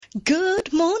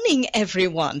Good morning,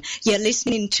 everyone. You're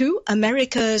listening to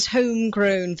America's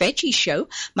Homegrown Veggie Show.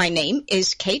 My name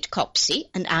is Kate Copsey,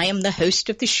 and I am the host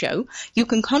of the show. You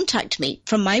can contact me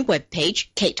from my webpage,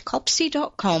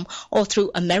 katecopsey.com, or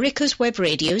through America's Web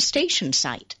Radio station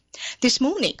site. This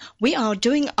morning, we are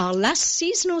doing our last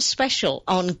seasonal special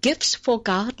on gifts for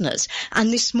gardeners,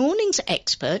 and this morning's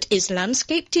expert is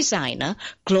landscape designer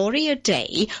Gloria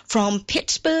Day from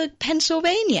Pittsburgh,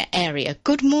 Pennsylvania area.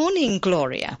 Good morning,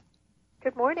 Gloria.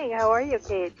 Good morning. How are you,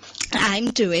 Kate? I'm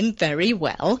doing very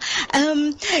well.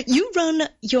 You run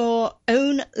your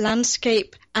own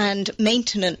landscape and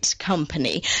maintenance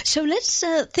company. So let's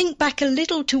think back a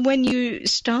little to when you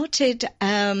started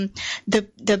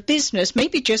the business,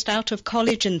 maybe just out of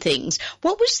college and things.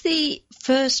 What was the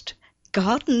first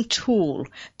garden tool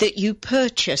that you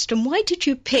purchased, and why did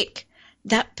you pick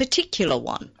that particular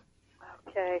one?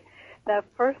 Okay. The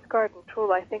first garden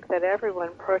tool I think that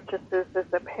everyone purchases is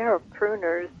a pair of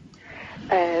pruners.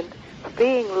 And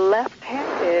being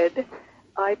left-handed,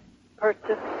 I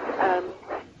purchased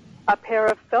a pair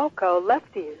of Felco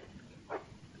lefties,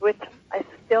 which I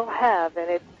still have, and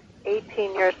it's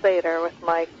 18 years later with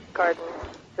my garden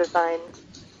design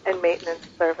and maintenance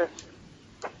service.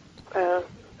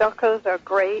 Felcos are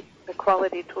great. The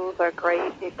quality tools are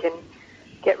great. You can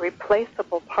get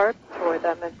replaceable parts for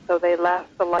them, and so they last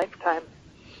a lifetime.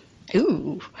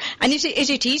 Ooh. And is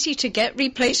it easy to get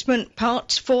replacement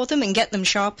parts for them and get them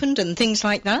sharpened and things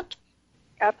like that?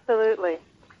 Absolutely.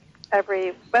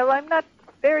 Well, I'm not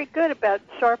very good about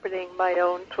sharpening my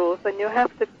own tools, and you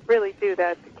have to really do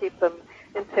that to keep them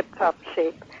in tip-top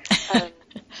shape.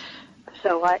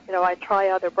 So I try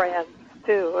other brands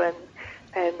too,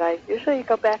 and I usually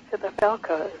go back to the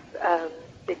Felcos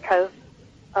because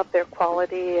of their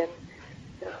quality and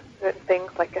certain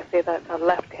things, like I say, that the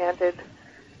left-handed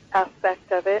aspect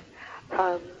of it.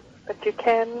 But you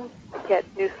can get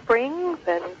new springs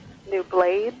and new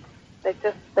blades.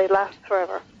 They last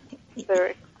forever.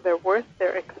 They're worth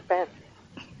their expense.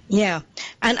 Yeah,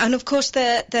 and of course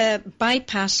they're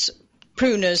bypass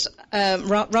pruners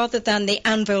rather than the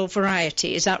anvil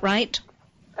variety. Is that right?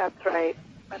 That's right.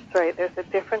 There's a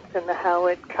difference in how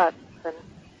it cuts, and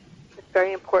it's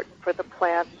very important for the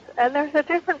plants. And there's a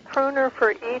different pruner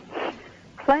for each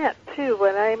plant too.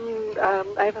 When I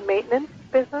have a maintenance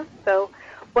business, so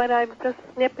when I'm just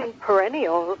snipping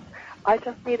perennials, I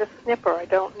just need a snipper. I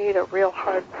don't need a real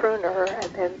hard pruner.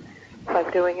 And then if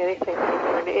I'm doing anything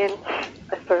over an inch,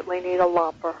 I certainly need a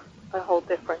lopper. A whole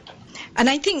different. And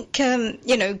I think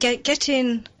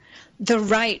getting the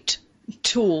right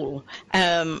tool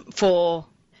for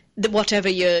whatever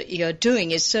you're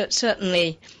doing is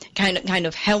certainly kind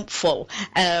of helpful.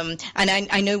 And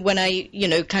I know when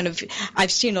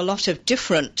I've seen a lot of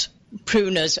different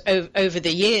pruners over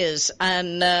the years,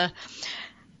 and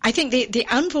I think the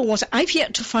anvil ones, I've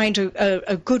yet to find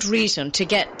a good reason to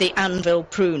get the anvil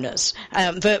pruners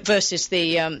versus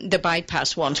the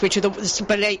bypass ones, which are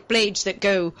the blades that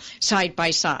go side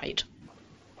by side.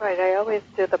 Right, I always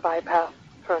do the bypass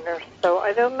pruners, so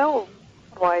I don't know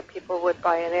why people would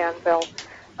buy an anvil.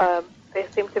 They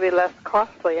seem to be less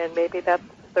costly, and maybe that's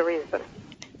the reason.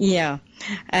 Yeah.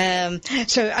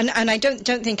 So, and I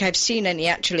don't think I've seen any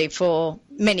actually for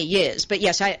many years, but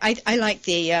yes, I like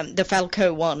the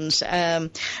Felco ones.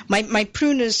 My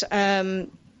pruners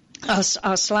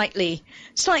are slightly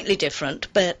different,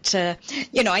 but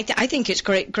I think it's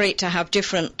great to have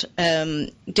different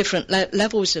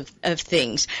levels of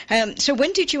things. So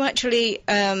when did you actually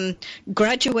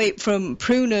graduate from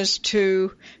pruners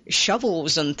to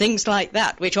shovels and things like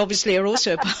that, which obviously are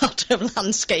also part of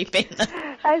landscaping?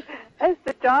 As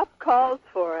the job calls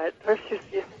for it, first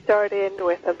you start in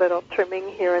with a little trimming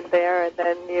here and there, and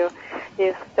then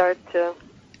you start to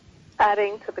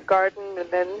adding to the garden, and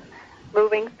then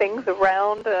moving things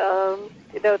around.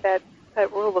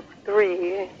 That rule of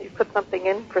 3. You put something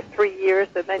in for 3 years,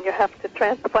 and then you have to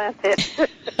transplant it.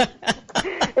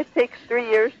 It takes 3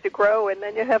 years to grow, and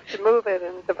then you have to move it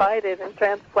and divide it and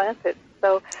transplant it.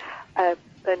 So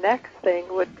the next thing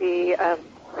would be an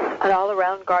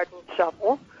all-around garden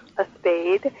shovel, a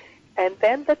spade, and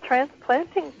then the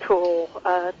transplanting tool.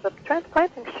 The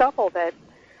transplanting shovel that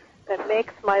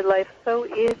makes my life so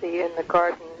easy in the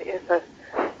garden is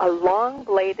a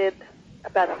long-bladed,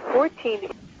 about a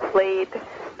 14-inch blade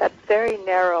that's very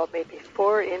narrow, maybe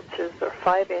 4 inches or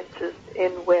 5 inches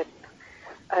in width.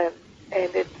 And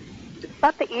it's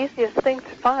not the easiest thing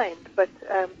to find, but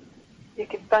you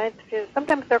can find,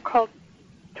 sometimes they're called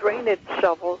drainage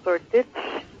shovels or ditch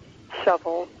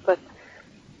shovels, but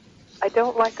I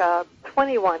don't like a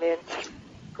 21-inch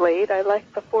blade. I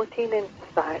like the 14-inch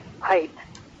height,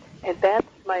 and that's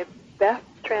my best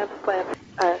transplant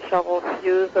shovels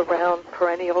used around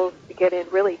perennials to get in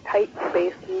really tight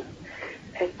spaces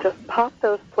and just pop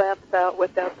those plants out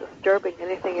without disturbing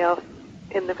anything else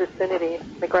in the vicinity,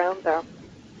 the ground there.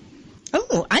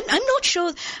 Oh, I'm not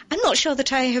sure. I'm not sure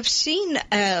that I have seen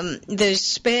the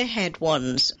spearhead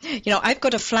ones. You know, I've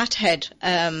got a flathead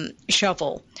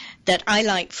shovel that I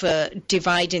like for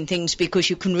dividing things because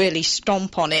you can really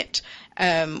stomp on it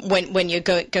when you're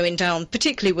going down,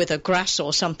 particularly with a grass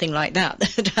or something like that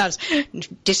that has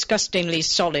disgustingly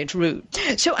solid root.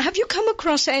 So, have you come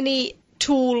across any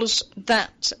tools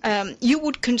that you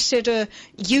would consider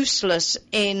useless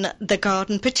in the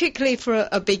garden, particularly for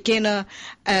a beginner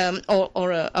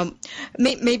or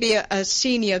maybe a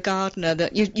senior gardener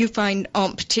that you find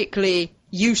aren't particularly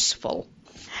useful?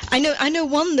 I know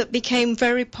one that became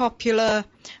very popular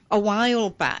a while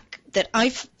back that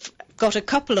I've got a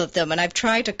couple of them, and I've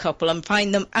tried a couple and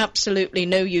find them absolutely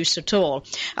no use at all,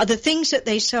 are the things that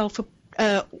they sell for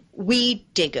weed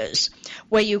diggers,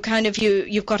 where you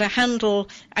you've got a handle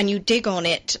and you dig on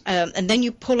it, and then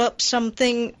you pull up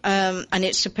something, and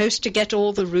it's supposed to get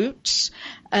all the roots.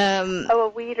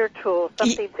 A weeder tool,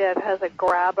 something that has a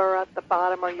grabber at the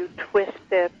bottom, or you twist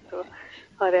it, or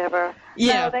whatever.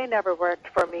 Yeah. No, they never worked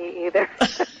for me either.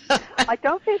 I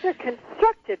don't think they're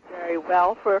constructed very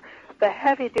well for the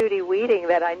heavy-duty weeding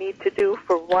that I need to do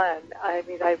for one. I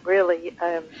mean, I really...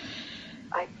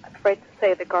 I'm afraid to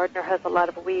say the gardener has a lot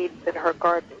of weeds in her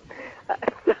garden.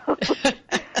 So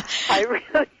I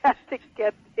really have to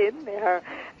get in there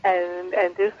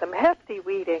and do some hefty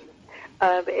weeding.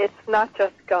 It's not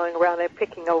just going around and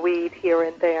picking a weed here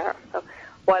and there. So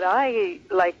what I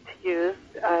like to use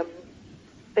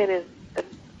in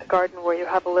a garden where you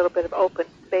have a little bit of open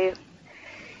space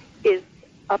is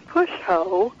a push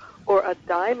hoe or a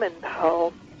diamond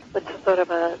hoe, which is sort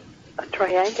of a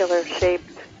triangular shaped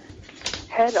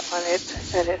head on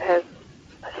it, and it has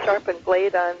a sharpened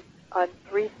blade on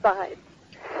three sides,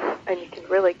 and you can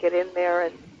really get in there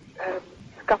and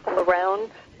scuffle around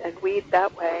and weed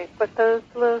that way. But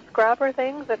those grabber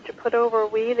things that you put over a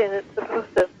weed and it's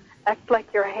supposed to act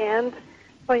like your hand,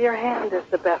 well, your hand is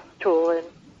the best tool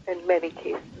in many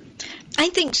cases. I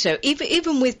think so.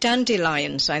 Even with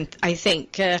dandelions, I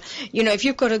think if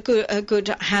you've got a good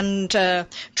hand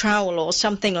trowel or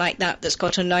something like that that's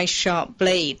got a nice sharp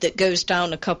blade that goes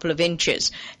down a couple of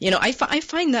inches, I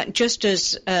find that just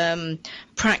as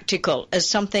practical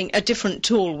as a different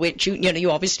tool which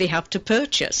you obviously have to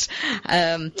purchase.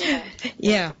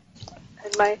 Yeah.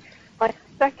 And my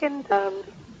second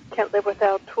can't live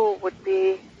without tool would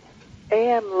be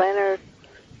A.M. Leonard's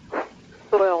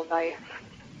soil knife.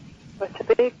 It's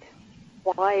a big,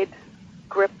 wide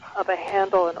grip of a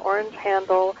handle, an orange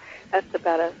handle. That's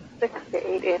about a 6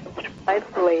 to 8 inch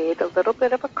wide blade, a little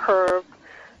bit of a curve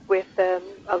with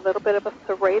a little bit of a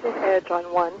serrated edge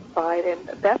on one side. And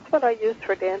that's what I use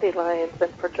for dandelions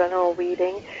and for general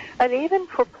weeding, and even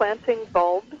for planting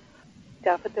bulbs,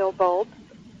 daffodil bulbs,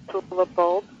 tulip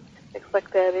bulbs, things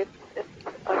like that. It's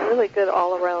a really good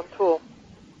all-around tool.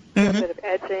 Mm-hmm. A bit of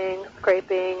edging,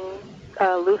 scraping,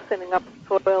 loosening up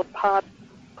soil, pots,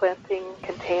 planting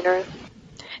containers.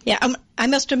 Yeah, I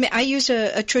must admit, I use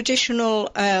a traditional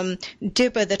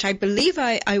dibber that I believe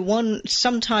I won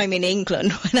sometime in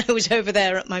England when I was over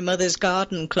there at my mother's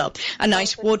garden club, a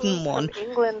nice wooden one. From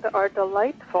England are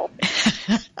delightful.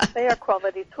 They are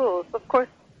quality tools. Of course,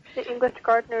 the English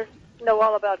gardeners know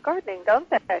all about gardening, don't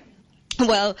they?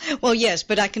 Well, yes,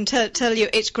 but I can tell you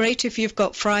it's great if you've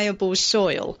got friable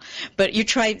soil, but you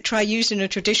try using a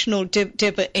traditional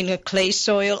dibber in a clay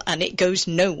soil and it goes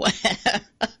nowhere.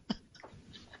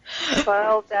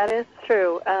 Well, that is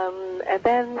true. And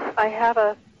then I have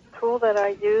a tool that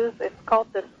I use. It's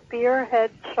called the spearhead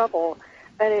shovel,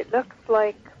 and it looks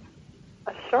like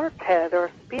a shark head or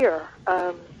a spear.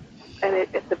 And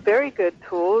it's a very good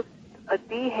tool, a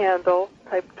D-handle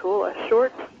type tool, a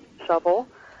short shovel.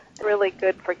 Really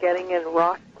good for getting in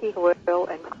rocky soil,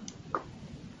 and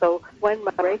so when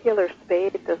my regular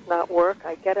spade does not work,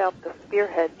 I get out the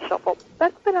spearhead shovel.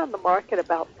 That's been on the market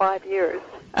about 5 years.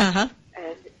 Uh-huh.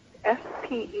 And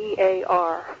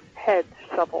SPEAR, head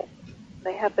shovel.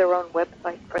 They have their own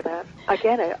website for that.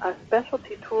 Again, a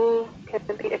specialty tool can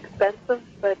be expensive,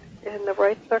 but in the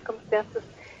right circumstances,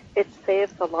 it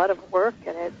saves a lot of work,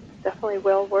 and it's definitely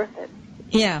well worth it.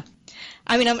 Yeah.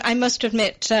 I mean, I must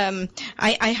admit,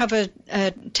 I have a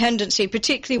tendency,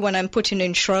 particularly when I'm putting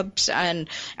in shrubs and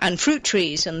fruit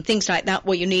trees and things like that,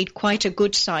 where you need quite a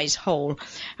good size hole.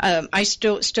 I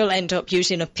still end up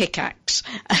using a pickaxe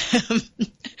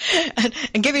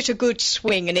and give it a good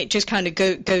swing, and it just kind of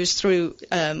goes through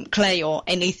clay or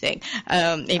anything.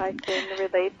 I can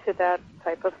relate to that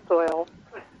type of soil.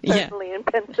 Certainly in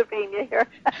Pennsylvania here.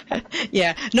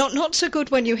 Yeah, not so good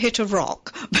when you hit a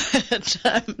rock,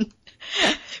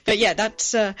 but yeah,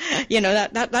 that's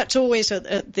that's always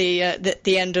at the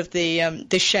end of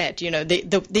the shed.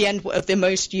 The end of the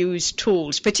most used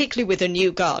tools, particularly with a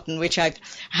new garden, which I've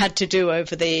had to do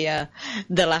over the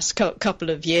last couple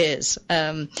of years.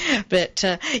 And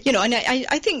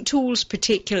I think tools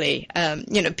particularly,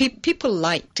 people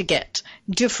like to get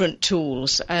different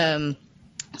tools.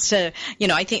 So,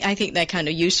 I think they're kind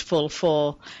of useful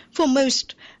for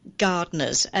most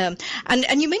gardeners. And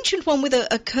you mentioned one with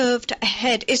a curved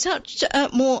head. Is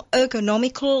that more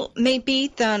ergonomical, maybe,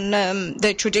 than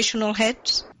the traditional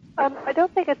heads? I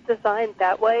don't think it's designed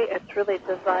that way. It's really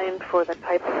designed for the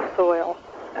type of soil.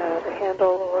 The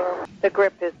handle or the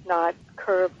grip is not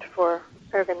curved for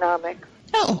ergonomics.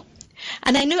 Oh.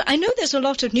 And I know there's a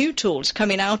lot of new tools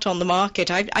coming out on the market.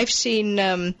 I've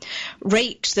seen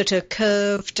rakes that are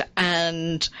curved,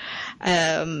 and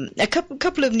a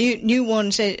couple of new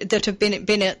ones that have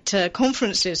been at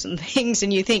conferences and things.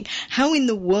 And you think, how in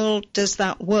the world does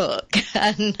that work?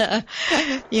 And I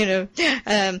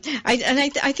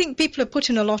think people are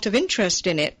putting a lot of interest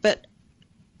in it. But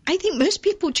I think most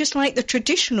people just like the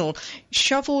traditional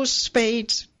shovels,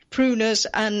 spades, pruners,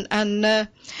 and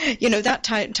that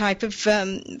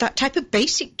type of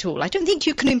basic tool. I don't think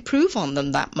you can improve on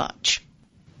them that much.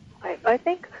 I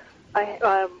think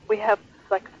we have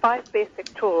like 5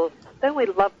 basic tools. Then we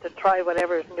love to try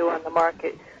whatever is new on the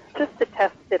market just to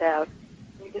test it out.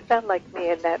 You sound like me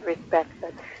in that respect,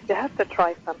 that you have to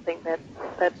try something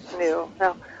that's new.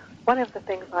 Now, one of the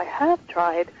things I have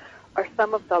tried are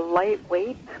some of the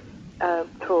lightweight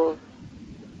tools.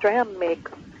 Dram makes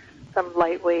some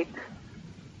lightweight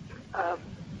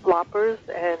loppers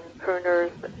and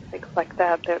pruners and things like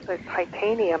that. They're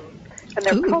titanium, and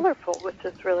they're colorful, which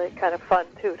is really kind of fun,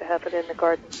 too, to have it in the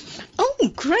garden. Oh,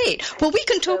 great. Well, we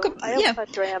can talk about... I also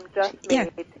Dram just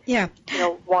made,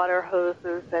 water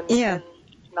hoses and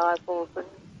nozzles and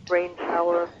rain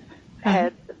shower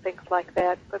heads and things like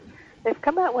that. But they've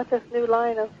come out with this new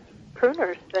line of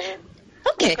pruners.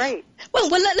 Okay. Great. Well,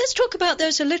 let's talk about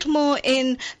those a little more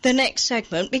in the next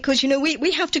segment, because,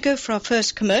 we have to go for our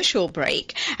first commercial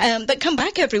break. But come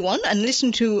back, everyone, and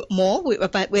listen to more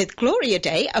with Gloria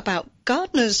Day about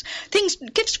gardeners,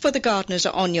 gifts for the gardeners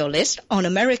are on your list on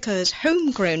America's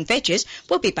Homegrown Veggies.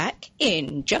 We'll be back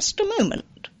in just a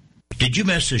moment. Did you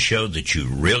miss a show that you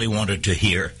really wanted to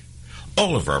hear?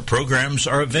 All of our programs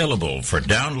are available for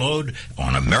download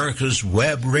on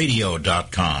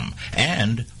americaswebradio.com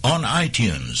and on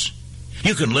iTunes.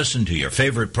 You can listen to your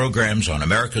favorite programs on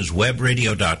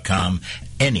americaswebradio.com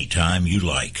anytime you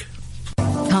like.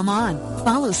 Come on,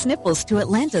 follow Sniffles to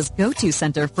Atlanta's go-to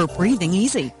center for breathing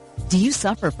easy. Do you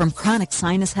suffer from chronic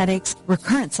sinus headaches,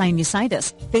 recurrent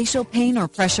sinusitis, facial pain or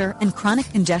pressure, and chronic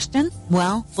congestion?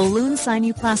 Well, balloon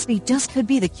sinuplasty just could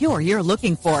be the cure you're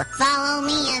looking for. Follow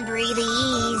me and breathe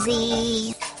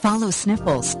easy. Follow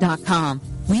Sniffles.com.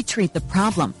 We treat the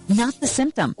problem, not the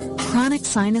symptom. Chronic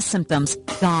sinus symptoms,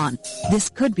 gone. This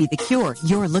could be the cure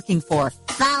you're looking for.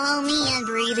 Follow me and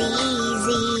breathe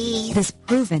easy. This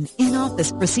proven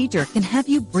in-office procedure can have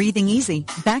you breathing easy,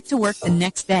 back to work the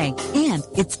next day, and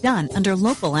it's done under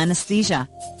local anesthesia.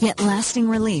 Get lasting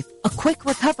relief, a quick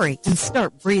recovery, and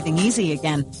start breathing easy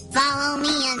again. Follow me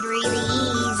and breathe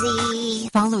easy.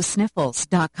 Follow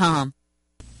Sniffles.com.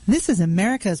 This is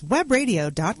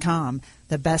americaswebradio.com,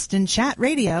 the best in chat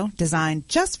radio designed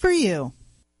just for you.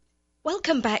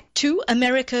 Welcome back to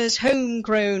America's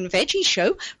Homegrown Veggie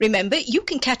Show. Remember, you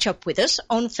can catch up with us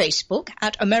on Facebook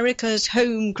at America's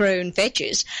Homegrown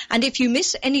Veggies. And if you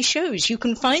miss any shows, you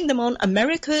can find them on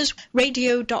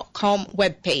americasradio.com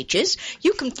web pages.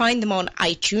 You can find them on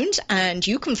iTunes, and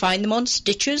you can find them on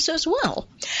Stitchers as well.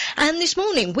 And this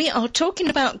morning, we are talking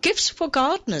about gifts for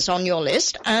gardeners on your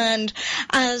list. And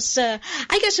as time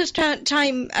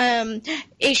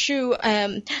issue,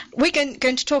 we're going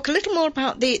to talk a little more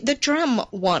about the dram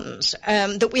ones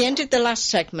that we ended the last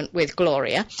segment with,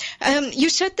 Gloria. You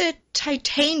said they're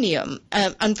titanium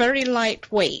and very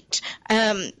lightweight.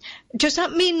 Does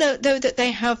that mean, though, that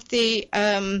they have the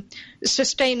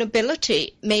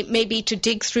sustainability, maybe to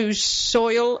dig through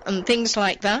soil and things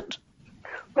like that?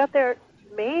 Well, they're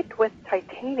made with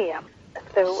titanium,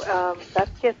 So that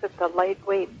gives it the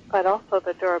lightweight, but also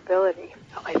the durability.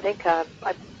 I think I'm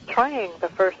trying the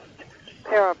first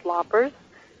pair of loppers,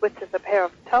 which is a pair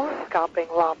of telescoping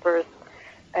loppers,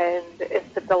 and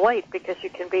it's a delight because you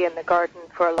can be in the garden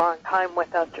for a long time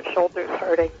without your shoulders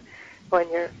hurting when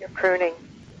you're pruning,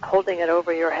 holding it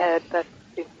over your head. That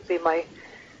seems to be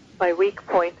my weak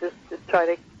point, is to try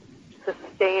to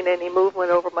sustain any movement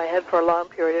over my head for a long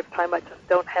period of time. I just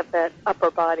don't have that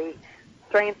upper body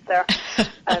strength there.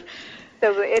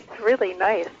 So it's really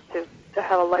nice to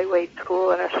have a lightweight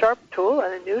tool and a sharp tool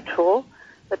and a new tool.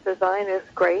 The design is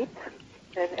great,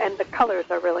 and the colors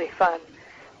are really fun.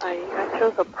 I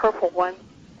chose a purple one.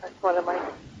 That's one of my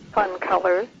fun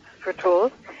colors for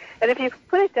tools. And if you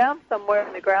put it down somewhere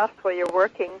in the grass while you're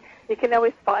working, you can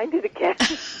always find it again.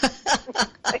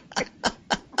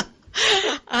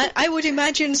 I would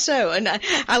imagine so, and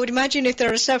I would imagine if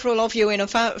there are several of you in a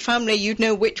family, you'd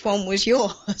know which one was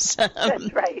yours.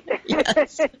 That's right.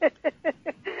 Yes.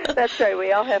 That's right.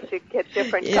 We all have to get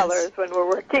different colors when we're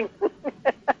working.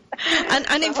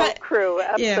 And in fact, crew,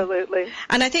 absolutely. Yeah.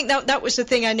 And I think that was the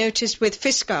thing I noticed with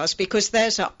Fiskars, because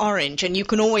theirs are orange, and you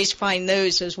can always find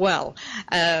those as well.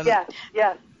 Yes.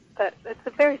 It's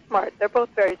a very smart. They're both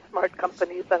very smart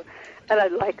companies, and I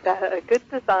like that. A good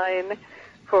design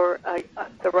for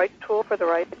the right tool for the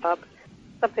right job,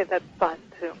 something that's fun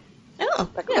too. Oh,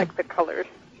 like the colors.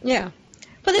 Yeah.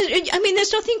 But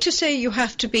there's nothing to say you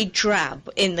have to be drab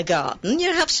in the garden.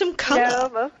 You have some color. Yeah,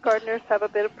 most gardeners have a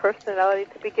bit of personality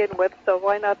to begin with, so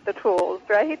why not the tools,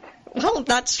 right? Well,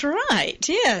 that's right.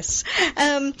 Yes.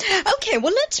 Okay.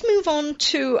 Well, let's move on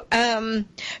to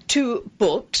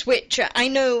books, which I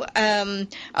know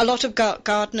a lot of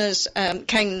gardeners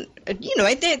can.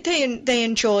 They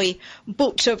enjoy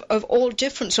books of all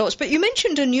different sorts. But you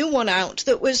mentioned a new one out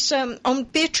that was on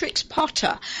Beatrix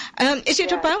Potter. Is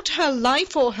it about her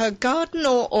life or her garden,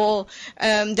 or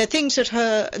the things that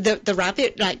the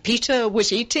rabbit, like Peter,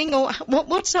 was eating, or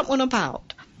what's that one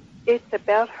about? It's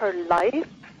about her life.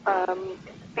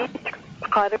 Beatrix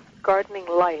Potter's Gardening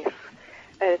Life.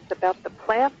 And it's about the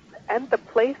plants and the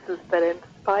places that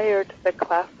inspired the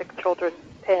classic children's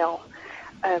tale.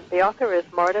 The author is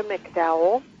Marta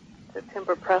McDowell. It's a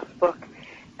Timber Press book.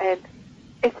 And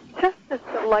it's just as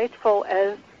delightful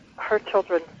as her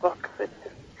children's books.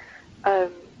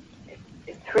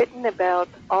 It's written about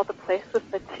all the places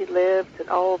that she lived and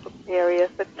all the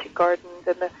areas that she gardened,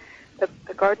 and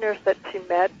the gardeners that she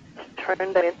met. She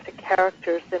turned them into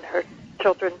characters in her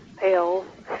children's tales,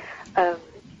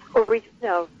 or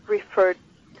referred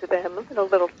to them in a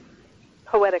little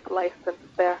poetic license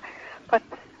there. But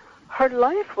her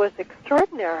life was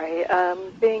extraordinary,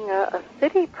 being a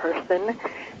city person,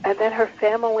 and then her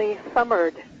family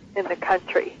summered in the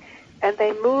country, and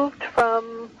they moved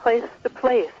from place to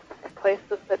place,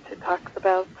 places that she talks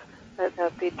about,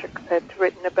 that Beatrix had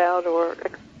written about or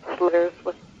letters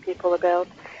with people about,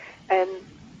 and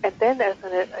then as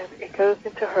it goes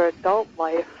into her adult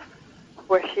life,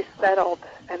 where she settled,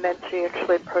 and then she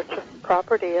actually purchased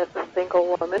property as a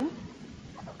single woman,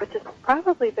 which is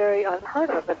probably very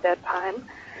unheard of at that time.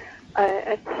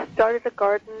 And she started a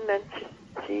garden, and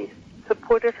she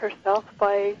supported herself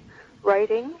by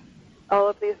writing all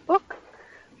of these books.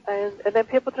 And then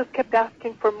people just kept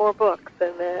asking for more books,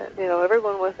 and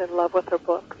everyone was in love with her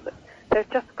books. They're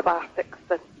just classics,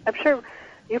 and I'm sure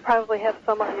you probably have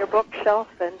some on your bookshelf,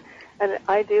 and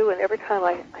I do, and every time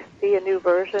I see a new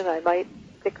version, I might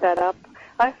pick that up.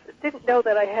 I didn't know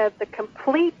that I had the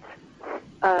complete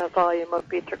volume of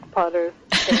Beatrix Potter's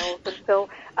tales until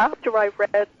after I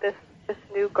read this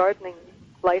new Gardening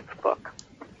Life book.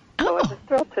 So I was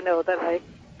thrilled to know that I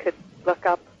could look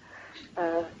up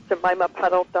Jemima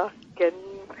Puddle Duck and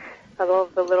all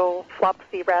of the little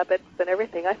Flopsy rabbits and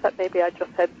everything. I thought maybe I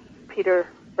just had Peter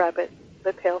Rabbit,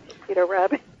 the tales of Peter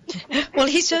Rabbit. Well,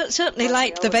 he certainly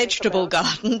liked the vegetable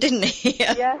garden, didn't he?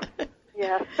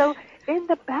 Yes. So in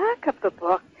the back of the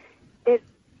book, it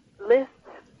lists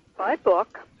by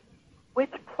book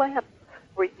which plants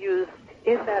were used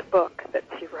in that book that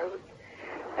she wrote.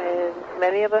 And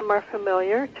many of them are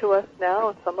familiar to us now,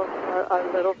 and some of them are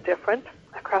a little different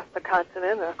across the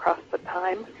continent and across the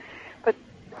time. But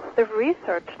the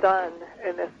research done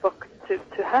in this book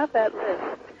to have that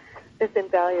list is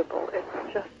invaluable.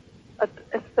 It's just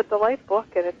it's a delight book,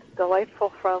 and it's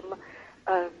delightful from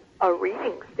a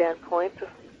reading standpoint,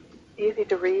 just easy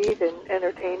to read and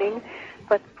entertaining.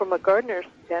 But from a gardener's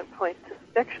standpoint,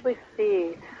 to actually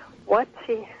see what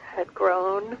she had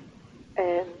grown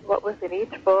and what was in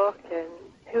each book and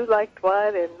who liked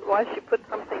what and why she put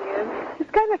something in, it's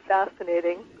kind of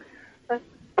fascinating.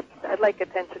 I like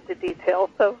attention to detail,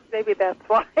 so maybe that's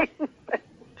why.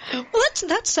 Well,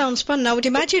 that sounds fun. I would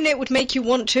imagine it would make you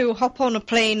want to hop on a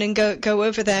plane and go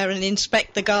over there and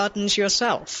inspect the gardens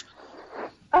yourself.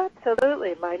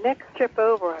 Absolutely. My next trip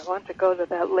over, I want to go to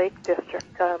that Lake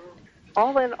District.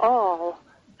 All in all,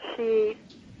 she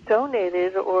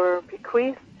donated or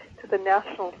bequeathed to the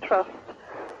National Trust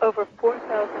over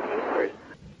 4,000 acres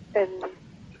and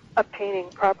obtaining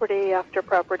property after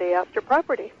property after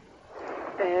property.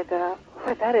 And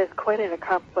that is quite an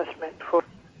accomplishment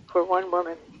for one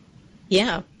woman.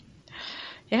 Yeah.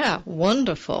 Yeah,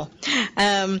 wonderful.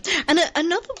 And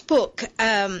another book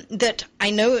that I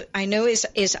know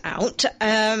is out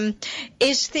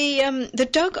is the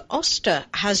Doug Oster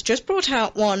has just brought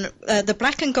out one, The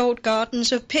Black and Gold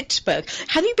Gardens of Pittsburgh.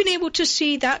 Have you been able to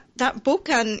see that book?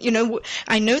 And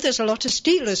I know there's a lot of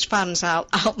Steelers fans out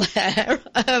there.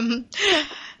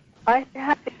 I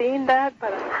haven't seen that,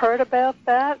 but I've heard about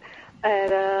that.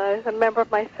 And as a member of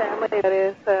my family that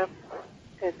is a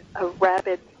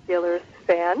rabid Steelers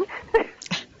fan,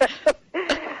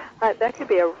 that could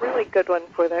be a really good one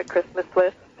for that Christmas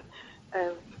list.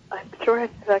 I'm sure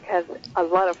Doug has a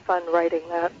lot of fun writing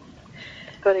that,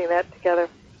 putting that together.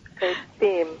 Great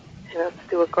theme, to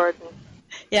do a garden.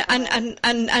 Yeah,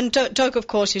 and Doug, of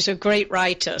course, is a great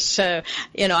writer. So,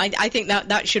 I think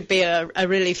that should be a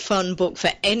really fun book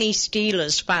for any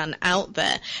Steelers fan out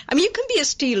there. I mean, you can be a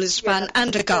Steelers fan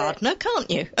and a gardener, can't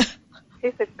you?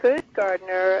 He's a good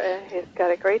gardener, and he's got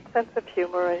a great sense of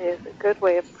humor, and he has a good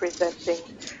way of presenting.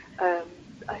 I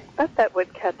thought that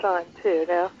would catch on, too.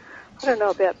 Now, I don't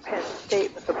know about Penn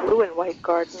State with the blue and white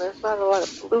garden. There's not a lot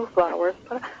of blue flowers,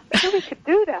 but I think we could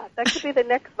do that. That could be the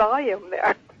next volume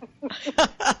there.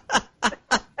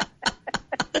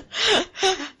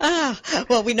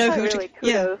 Well, we know who really to...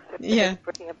 kudos yeah.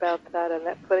 Thinking about that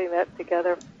and putting that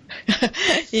together.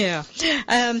 Yeah.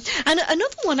 And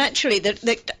another one, actually,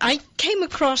 that I came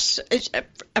across,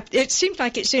 it seems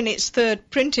like it's in its third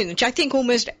printing, which I think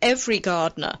almost every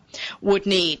gardener would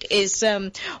need, is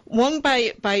one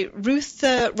by Ruth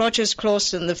Rogers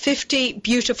Clausen, The 50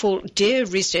 Beautiful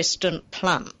Deer-Resistant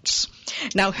Plants.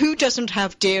 Now, who doesn't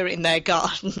have deer in their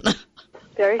garden?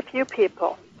 Very few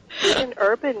people. Even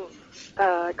urban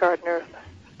gardeners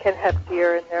can have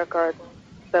deer in their garden.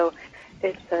 So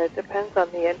it depends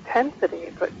on the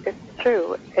intensity, but it's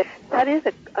true. That is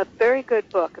a very good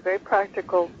book, a very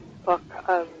practical book.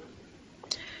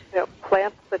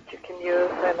 Plants that you can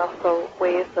use and also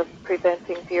ways of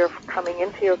preventing deer from coming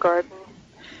into your garden.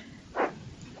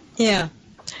 Yeah.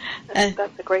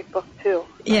 That's a great book, too.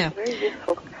 Yeah. Very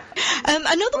useful.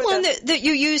 Another one that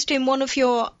you used in one of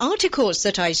your articles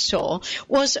that I saw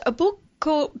was a book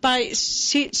called by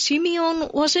Simeon,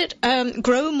 was it?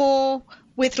 Grow More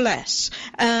with Less.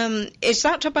 Is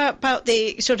that about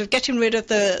the sort of getting rid of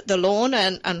the lawn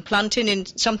and planting in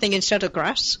something instead of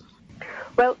grass?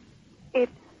 Well,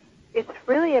 it's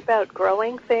really about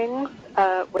growing things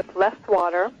with less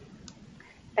water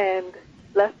and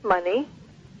less money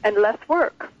and less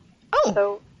work. Oh.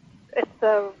 So it's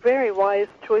a very wise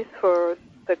choice for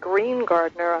the green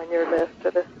gardener on your list,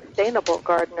 or the sustainable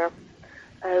gardener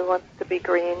who wants to be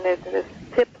green. There's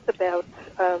tips about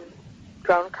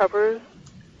ground covers,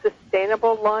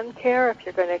 sustainable lawn care if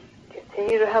you're going to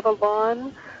continue to have a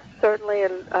lawn. Certainly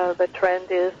the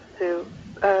trend is to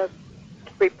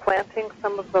replanting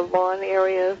some of the lawn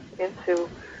areas into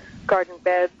garden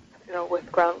beds,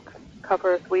 with ground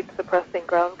covers, weed-suppressing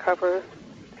ground covers.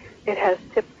 It has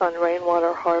tips on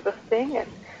rainwater harvesting and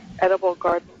edible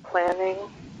garden planning,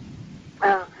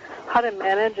 how to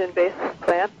manage invasive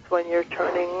plants when you're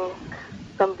turning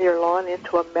some of your lawn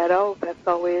into a meadow. That's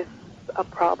always a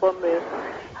problem, is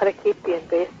how to keep the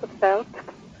invasives out.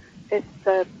 It's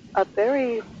a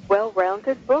very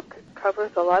well-rounded book. It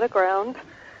covers a lot of ground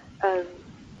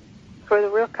for the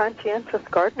real conscientious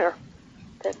gardener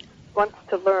that wants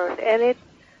to learn. And it's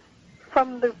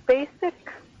from the basic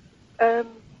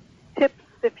tips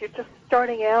if you're just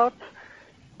starting out,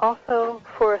 also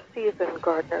for a seasoned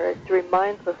gardener. It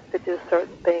reminds us to do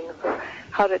certain things, or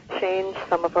how to change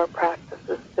some of our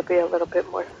practices to be a little bit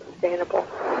more sustainable.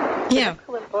 Yeah.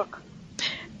 Excellent book.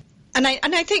 And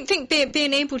I think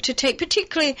being able to take,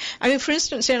 particularly, for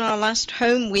instance, in our last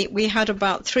home, we had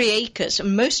about 3 acres,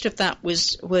 and most of that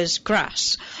was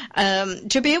grass.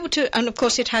 To be able to, and of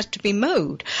course it has to be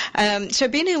mowed. So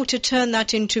being able to turn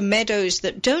that into meadows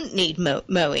that don't need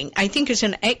mowing, I think is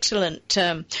an excellent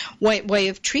way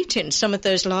of treating some of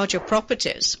those larger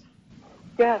properties.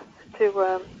 Yes,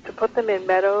 to put them in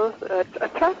meadows,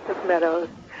 attractive meadows.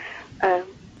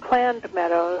 Planned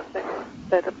meadows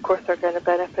that, of course, are going to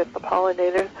benefit the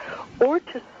pollinators, or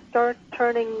to start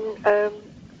turning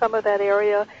some of that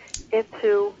area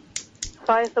into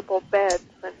sizable beds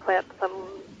and plant some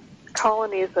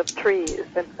colonies of trees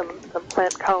and some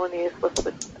plant colonies with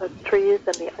the trees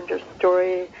and the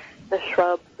understory, the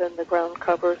shrubs and the ground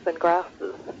covers and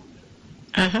grasses.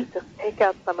 Just take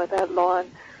out some of that lawn.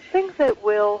 Things that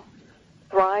will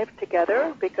thrive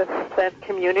together because it's plant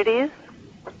communities,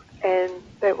 and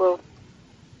that will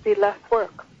be less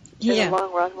work in the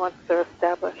long run once they're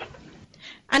established.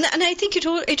 And I think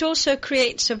it also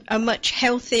creates a much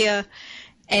healthier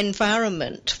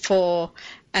environment for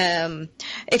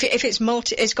if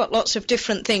it's got lots of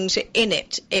different things in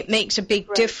it. It makes a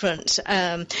big difference.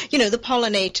 The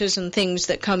pollinators and things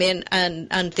that come in,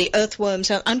 and the earthworms,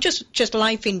 and just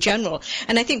life in general.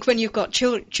 And I think when you've got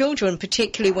children,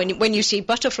 particularly when you see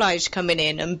butterflies coming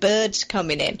in and birds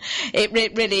coming in, it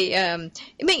really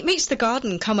it makes the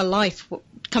garden come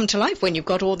to life when you've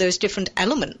got all those different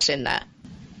elements in there.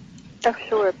 Oh,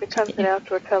 sure. It becomes an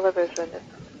outdoor television.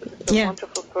 It's a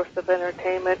wonderful source of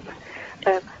entertainment.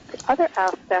 The other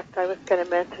aspect I was going to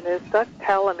mention is Doug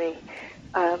Tallamy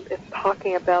is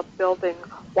talking about building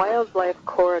wildlife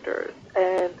corridors.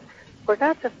 And we're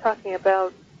not just talking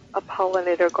about a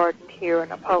pollinator garden here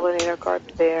and a pollinator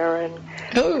garden there. And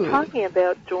we're talking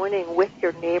about joining with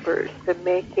your neighbors and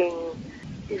making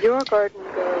your garden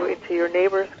go into your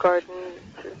neighbor's garden,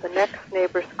 to the next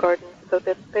neighbor's garden, so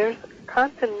that there's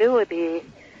continuity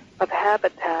of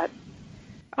habitat.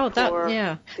 Of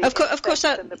course,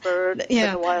 that and the birds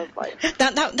and the wildlife.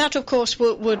 That of course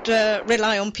would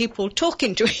rely on people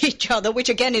talking to each other, which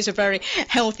again is a very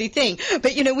healthy thing.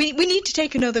 But we need to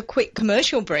take another quick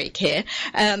commercial break here.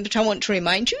 But I want to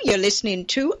remind you, you're listening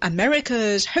to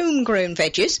America's Homegrown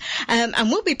Veggies, and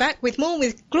we'll be back with more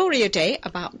with Gloria Day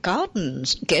about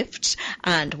gardens, gifts,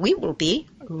 and we will be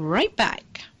right back.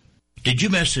 Did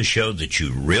you miss a show that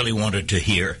you really wanted to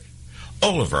hear?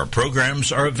 All of our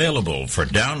programs are available for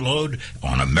download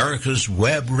on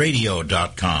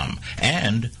americaswebradio.com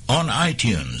and on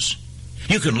iTunes.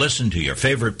 You can listen to your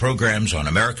favorite programs on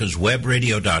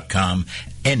americaswebradio.com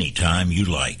anytime you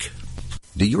like.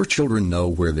 Do your children know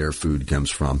where their food comes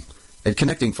from? At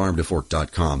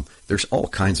connectingfarmtofork.com, there's all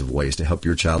kinds of ways to help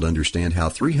your child understand how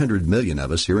 300 million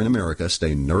of us here in America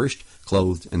stay nourished,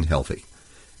 clothed, and healthy.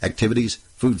 Activities,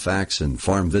 food facts, and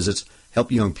farm visits help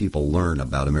young people learn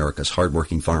about America's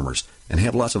hardworking farmers and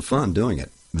have lots of fun doing it.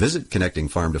 Visit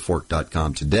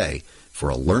connectingfarmtofork.com today for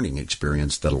a learning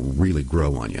experience that'll really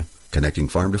grow on you.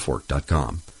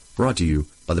 Connectingfarmtofork.com. Brought to you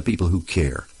by the people who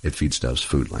care at Feedstuffs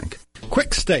Food Link.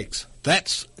 Quick Steaks,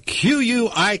 that's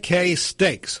QUIK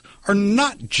steaks, are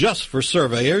not just for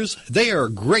surveyors. They are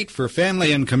great for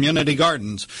family and community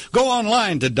gardens. Go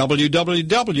online to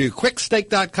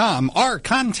www.quicksteak.com or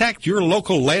contact your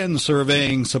local land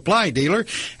surveying supply dealer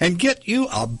and get you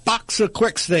a box of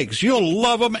Quick Steaks. You'll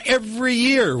love them every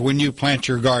year when you plant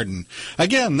your garden.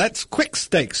 Again, that's Quick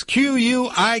Steaks,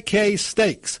 QUIK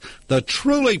steaks, the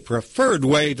truly preferred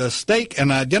way to stake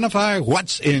and identify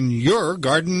what's in your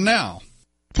garden now.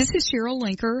 This is Cheryl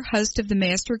Linker, host of the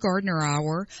Master Gardener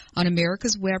Hour on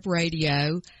America's Web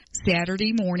Radio,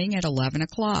 Saturday morning at 11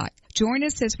 o'clock. Join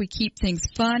us as we keep things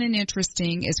fun and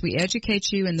interesting as we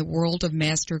educate you in the world of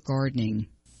master gardening.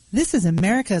 This is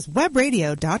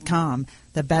americaswebradio.com,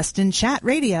 the best in chat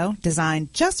radio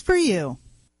designed just for you.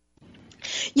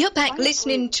 You're back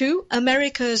listening to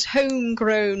America's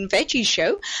Homegrown Veggie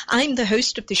Show. I'm the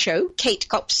host of the show, Kate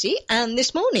Copsey, and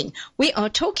this morning we are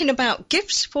talking about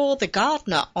gifts for the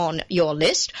gardener on your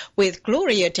list with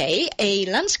Gloria Day, a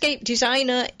landscape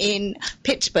designer in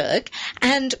Pittsburgh.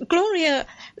 And Gloria,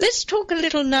 let's talk a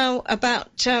little now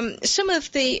about some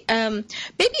of the,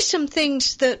 maybe some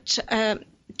things that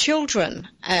children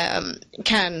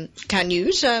can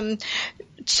use.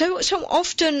 So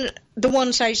often the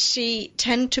ones I see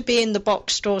tend to be in the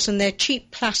box stores and they're cheap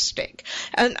plastic.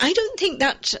 And I don't think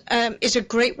that is a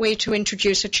great way to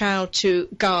introduce a child to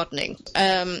gardening.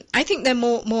 I think they're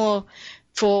more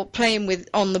for playing with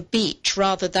on the beach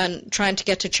rather than trying to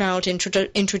get a child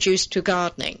introduced to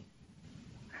gardening.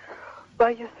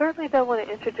 Well, you certainly don't want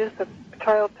to introduce a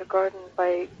child to garden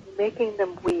by making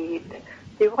them weed.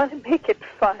 You want to make it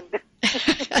fun.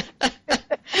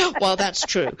 Well, that's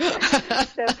true.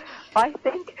 So I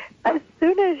think as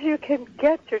soon as you can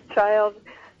get your child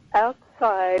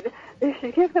outside, you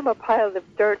should give them a pile of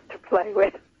dirt to play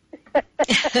with.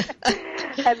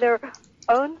 And their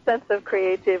own sense of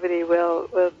creativity will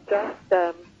just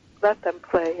let them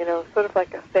play, sort of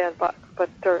like a sandbox, but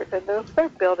dirt. And they'll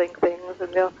start building things,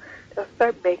 and they'll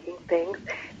start making things.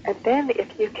 And then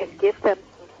if you can give them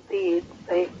some seeds,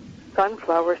 say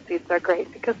sunflower seeds are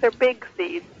great because they're big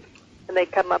seeds and they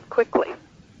come up quickly.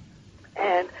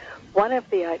 And one of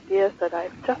the ideas that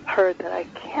I've just heard that I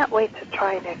can't wait to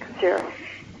try next year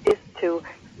is to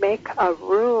make a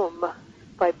room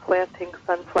by planting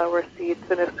sunflower seeds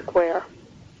in a square.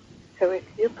 So if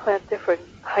you plant different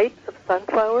heights of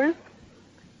sunflowers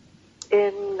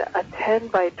in a 10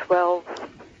 by 12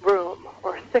 room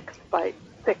or 6 by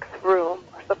 6 room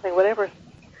or something, whatever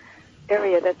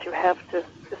area that you have to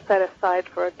set aside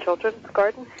for a children's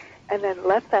garden, and then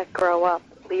let that grow up.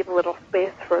 Leave a little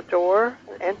space for a door,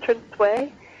 an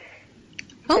entranceway.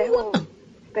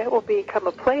 That will become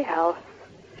a playhouse,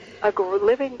 a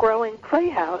living, growing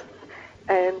playhouse,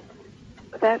 and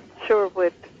that sure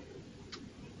would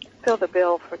fill the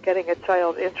bill for getting a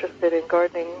child interested in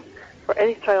gardening, for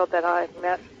any child that I've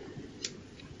met.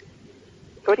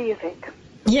 What do you think?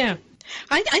 Yeah.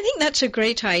 I think that's a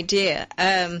great idea,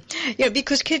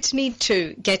 because kids need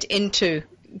to get into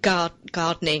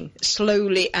gardening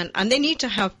slowly, and they need to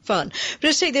have fun. But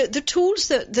I say the tools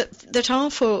that are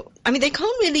for, they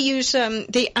can't really use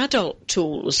the adult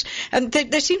tools, and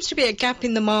there seems to be a gap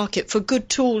in the market for good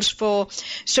tools for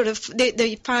sort of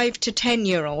the 5 to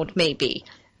 10-year-old maybe.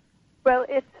 Well,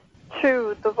 it's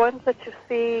true. The ones that you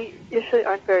see usually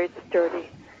aren't very sturdy,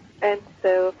 and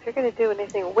so if you're going to do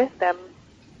anything with them,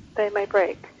 they may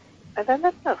break, and then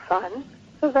that's no fun.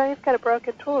 So then you've got a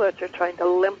broken tool that you're trying to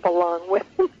limp along with.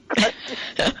 It's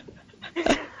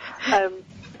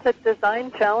a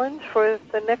design challenge for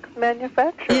the next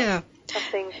manufacturer. Yeah.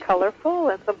 Something colorful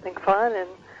and something fun and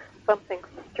something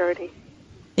sturdy.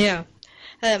 Yeah.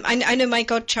 I know my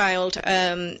godchild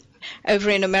over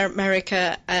in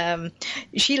America,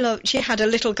 she had a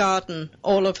little garden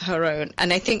all of her own,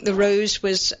 and I think the rose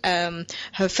was her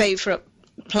favorite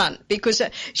plant, because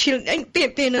she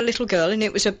being a little girl, and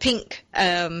it was a pink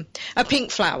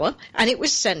flower, and it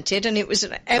was scented, and it was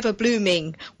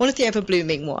one of the ever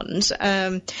blooming ones,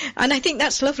 and I think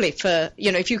that's lovely for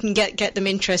if you can get them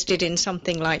interested in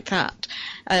something like that.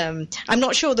 I'm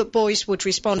not sure that boys would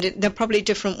respond. They're probably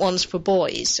different ones for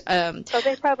boys. So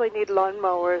they probably need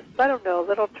lawnmowers. I don't know,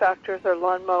 little tractors or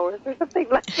lawnmowers or something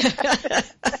like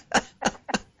that.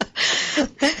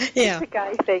 Yeah. It's a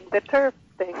guy thing. The turf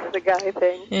thing is a guy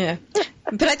thing. Yeah.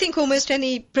 But I think almost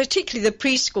particularly the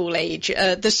preschool age,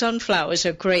 the sunflowers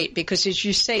are great because, as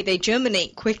you say, they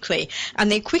germinate quickly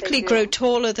and they quickly grow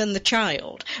taller than the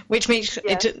child, which makes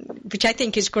which I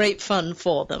think is great fun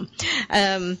for them.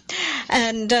 I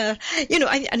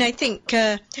think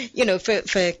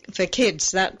for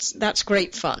kids that's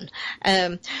great fun.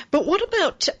 But what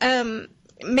about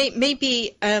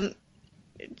maybe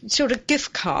sort of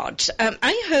gift cards?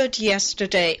 I heard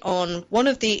yesterday on one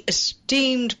of the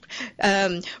esteemed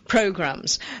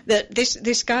programs that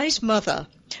this guy's mother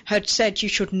had said you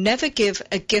should never give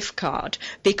a gift card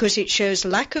because it shows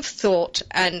lack of thought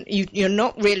and you're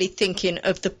not really thinking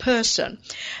of the person.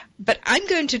 But I'm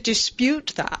going to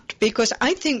dispute that, because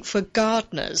I think for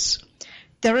gardeners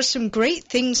there are some great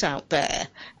things out there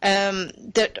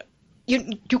that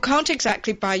you can't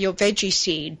exactly buy your veggie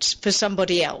seeds for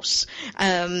somebody else.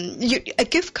 A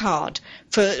gift card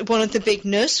for one of the big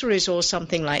nurseries or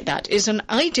something like that is an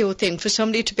ideal thing for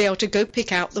somebody to be able to go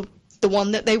pick out the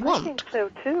one that they want. I think so,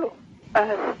 too.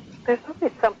 There's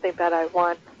always something that I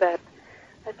want that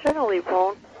I generally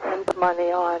won't spend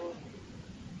money on.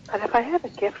 But if I have a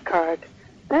gift card,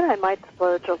 then I might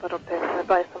splurge a little bit and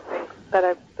buy something that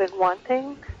I've been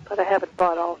wanting, but I haven't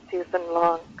bought all season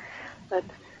long.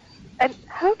 And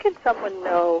how can someone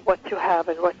know what you have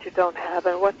and what you don't have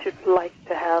and what you'd like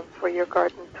to have for your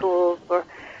garden tools, or,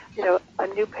 a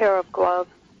new pair of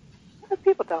gloves?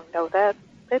 People don't know that.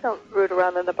 They don't root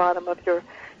around in the bottom of your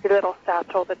little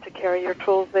satchel that you carry your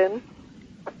tools in.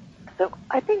 So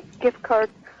I think gift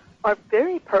cards are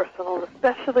very personal,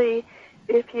 especially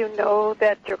if you know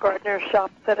that your gardener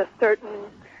shops at a certain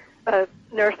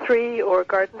nursery or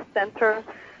garden center,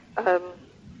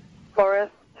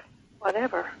 florist,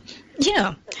 whatever.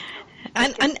 Yeah,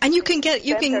 and you can get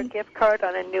a gift card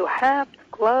on a new hat,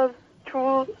 gloves,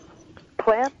 tools,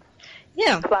 plants,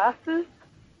 classes.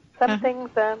 Some things,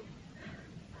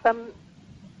 some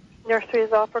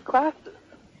nurseries offer classes.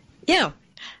 Yeah.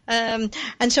 And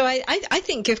so I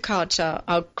think gift cards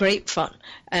are great fun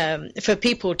for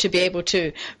people to be able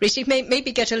to receive.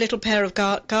 Maybe get a little pair of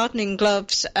gardening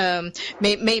gloves,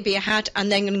 maybe a hat,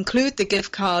 and then include the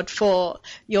gift card for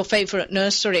your favorite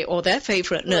nursery or their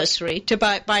favorite nursery to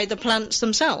buy the plants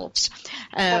themselves.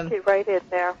 That's it right in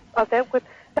there. Oh, that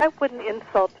wouldn't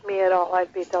insult me at all.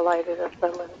 I'd be delighted if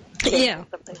someone gave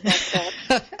something like that.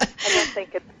 I don't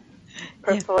think it's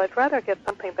personal. I'd rather get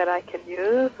something that I can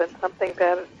use than something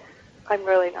that I'm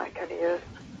really not going to use.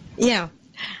 Yeah.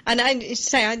 And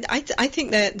I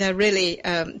think they're really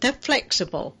they're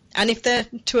flexible, and if they're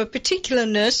to a particular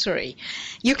nursery,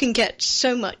 you can get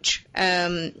so much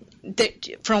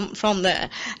from there,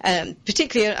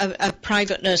 particularly a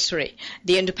private nursery,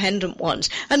 the independent ones.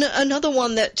 And another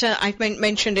one that I've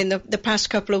mentioned in the past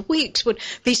couple of weeks would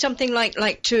be something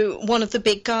like to one of the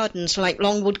big gardens, like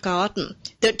Longwood Garden,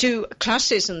 that do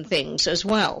classes and things as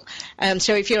well.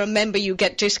 So if you're a member, you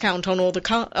get discount on all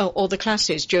the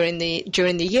classes during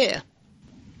the year.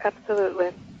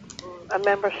 Absolutely, a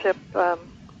membership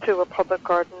to a public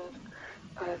garden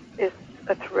is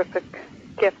a terrific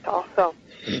gift also.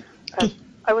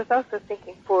 I was also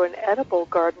thinking for an edible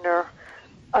gardener,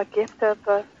 a gift of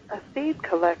a seed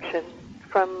collection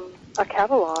from a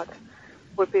catalog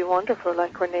would be wonderful,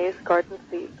 like Renee's Garden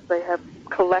Seeds. They have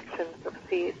collections of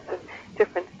seeds and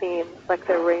different themes, like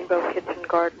their rainbow kitchen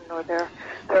garden or their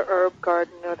herb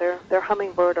garden or their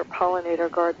hummingbird or pollinator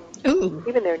garden. Ooh.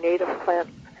 Even their native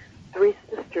plants. Three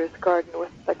Sisters garden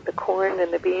with like the corn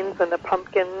and the beans and the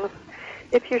pumpkins.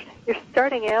 If you're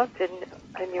starting out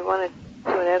and you want to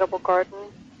do an edible garden,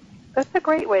 that's a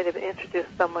great way to introduce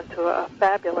someone to a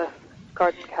fabulous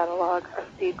garden catalog, a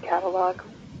seed catalog.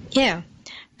 Yeah.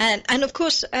 And of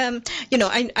course, I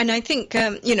think,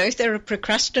 if there are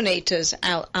procrastinators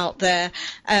out there,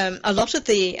 a lot of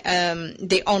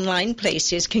the online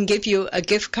places can give you a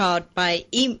gift card by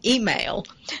email.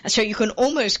 So you can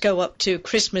almost go up to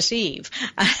Christmas Eve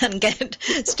and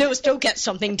still get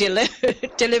something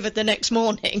delivered the next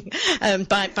morning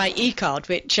by e-card,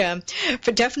 which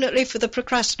definitely for the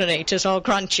procrastinators, I'll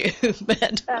grant you.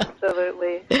 But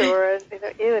absolutely, sure.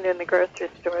 Even in the grocery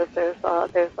stores,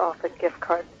 there's often gift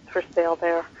cards for sale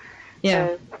there.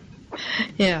 Yeah.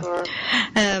 Yeah. Sure.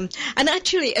 And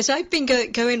actually, as I've been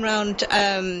going around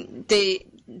the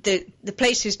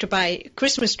places to buy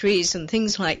Christmas trees and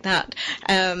things like that,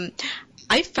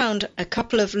 I found a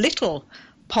couple of little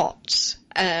pots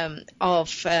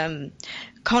of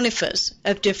conifers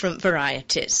of different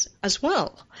varieties as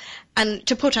well, and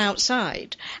to put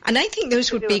outside. And I think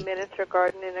those would be a miniature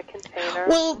garden in a container.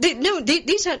 Well,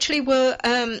 these actually were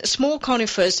small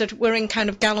conifers that were in kind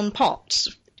of gallon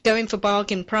pots, going for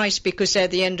bargain price because they're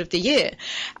the end of the year.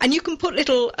 And you can put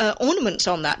little ornaments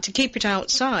on that to keep it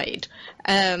outside,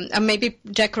 and maybe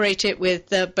decorate it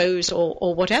with bows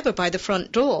or whatever by the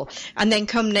front door. And then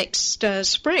come next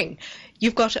spring,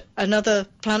 you've got another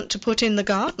plant to put in the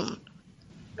garden.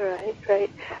 Right.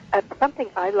 Something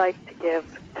I like to give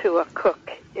to a cook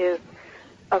is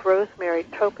a rosemary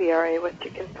topiary, which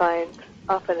you can find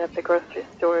often at the grocery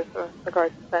stores or the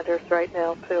garden centers right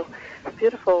now too. It's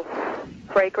beautiful,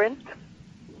 fragrant,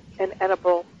 and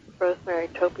edible rosemary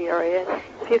topiary. And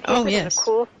if you keep it in a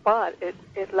cool spot,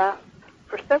 it lasts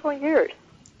for several years.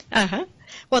 Uh-huh.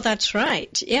 Well, that's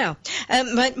right, yeah.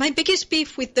 My biggest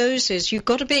beef with those is you've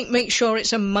got to make sure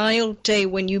it's a mild day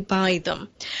when you buy them,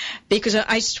 because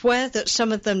I swear that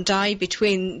some of them die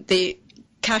between the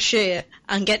cashier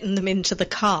and getting them into the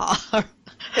car.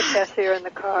 The cashier in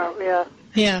the car, yeah.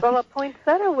 Yeah. Well, a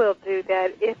poinsettia will do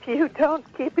that if you don't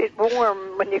keep it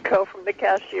warm when you go from the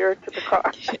cashier to the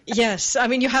car. Yes, I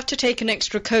mean, you have to take an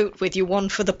extra coat with you, one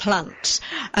for the plants.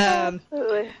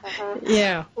 Absolutely. Uh-huh.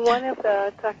 Yeah.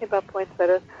 Talking about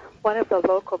poinsettias, one of the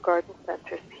local garden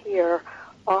centers here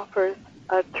offers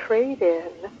a trade-in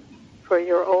for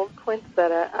your old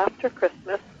poinsettia after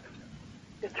Christmas.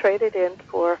 You trade it in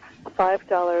for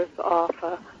 $5 off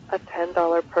a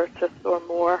 $10 purchase or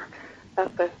more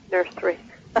at the nursery.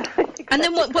 And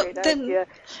then what then? Idea.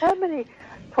 How many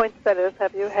poinsettias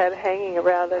have you had hanging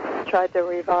around and tried to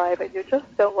revive it? You just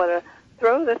don't want to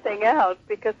throw the thing out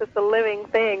because it's a living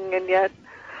thing, and yet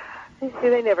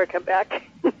they never come back.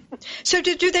 So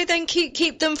do they then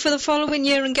keep them for the following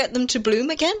year and get them to bloom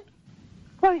again?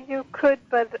 Well, you could,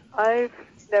 but I've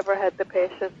never had the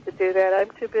patience to do that.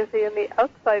 I'm too busy in the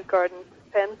outside garden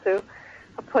to tend to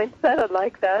a poinsettia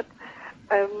like that.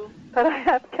 But I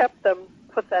have kept them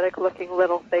pathetic-looking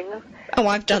little things. Oh,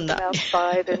 I've done that.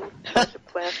 Outside and tried to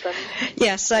plant them.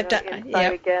 Yes, I've done.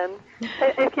 Inside again.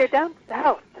 If you're down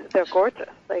south, they're gorgeous.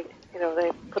 They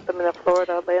put them in a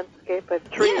Florida landscape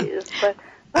of trees. Yeah. But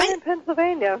I'm in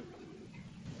Pennsylvania.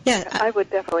 Yeah, I would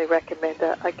definitely recommend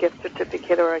a gift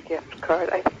certificate or a gift card.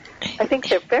 I think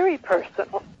they're very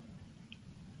personal.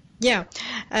 Yeah,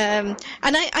 and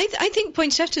I think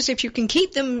poinsettias, if you can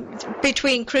keep them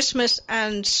between Christmas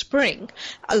and spring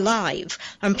alive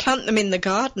and plant them in the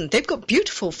garden, they've got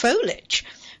beautiful foliage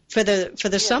for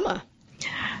the summer.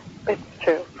 It's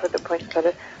true for the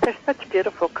poinsettia. They're such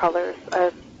beautiful colors.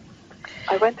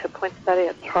 I went to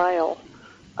poinsettia trial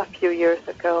a few years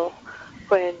ago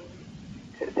when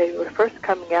they were first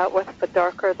coming out with the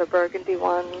darker, the burgundy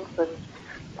ones, and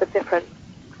the different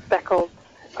speckled,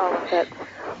 all of that.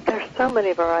 There's so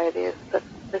many varieties that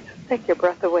just take your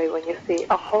breath away when you see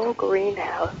a whole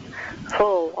greenhouse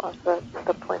full of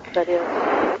the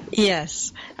poinsettias.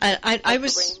 Yes, I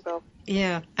was. Rainbow.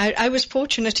 Yeah, I was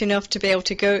fortunate enough to be able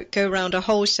to go around a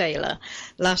wholesaler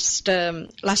last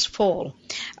fall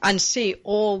and see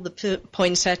all the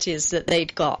poinsettias that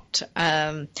they'd got,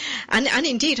 and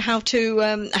indeed how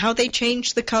they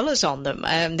changed the colours on them.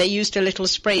 They used a little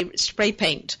spray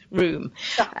paint room,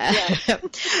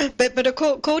 but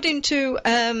according to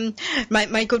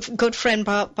my good friend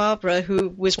Barbara, who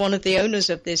was one of the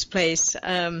owners of this place,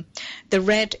 the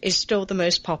red is still the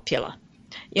most popular.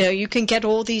 You know, you can get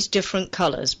all these different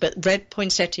colours, but red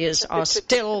poinsettias are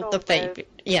still the favourite.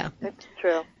 Yeah. It's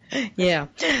true. Yeah.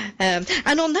 And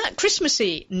on that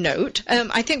Christmassy note,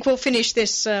 I think we'll finish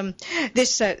this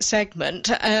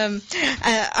segment. And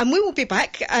we will be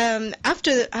back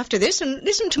after this and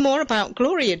listen to more about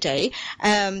Gloria Day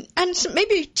and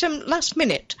maybe some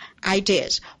last-minute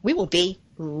ideas. We will be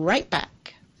right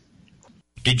back.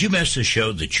 Did you miss a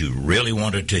show that you really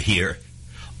wanted to hear?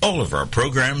 All of our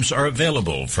programs are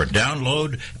available for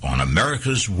download on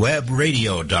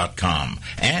americaswebradio.com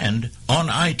and on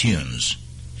iTunes.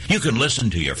 You can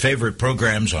listen to your favorite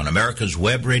programs on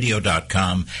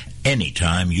americaswebradio.com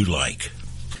anytime you like.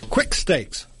 Quick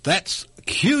Stakes, that's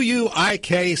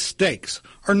QUIK Stakes,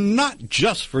 are not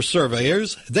just for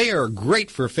surveyors. They are great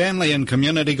for family and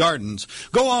community gardens.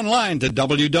 Go online to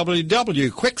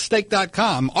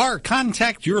www.quickstake.com or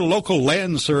contact your local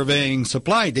land surveying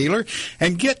supply dealer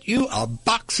and get you a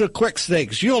box of Quick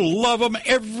Stakes. You'll love them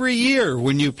every year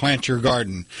when you plant your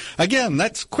garden. Again,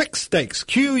 that's Quick Stakes,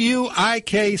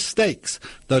 QUIK Stakes,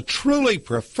 the truly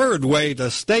preferred way to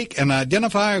stake and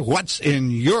identify what's in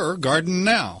your garden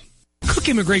now. Cook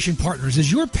Immigration Partners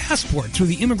is your passport through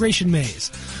the immigration maze.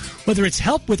 Whether it's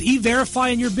help with E-Verify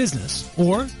in your business,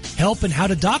 or help in how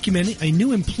to document a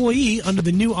new employee under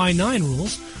the new I-9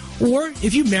 rules, or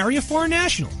if you marry a foreign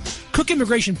national, Cook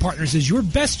Immigration Partners is your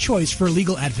best choice for a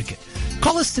legal advocate.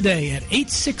 Call us today at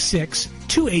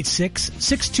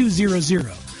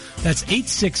 866-286-6200. That's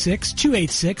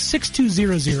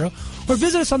 866-286-6200, or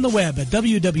visit us on the web at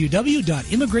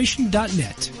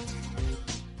www.immigration.net.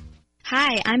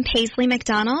 Hi, I'm Paisley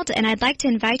McDonald, and I'd like to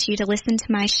invite you to listen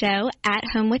to my show, At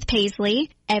Home with Paisley,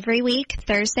 every week,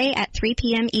 Thursday at 3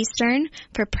 p.m. Eastern,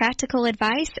 for practical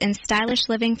advice and stylish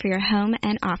living for your home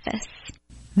and office.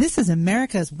 This is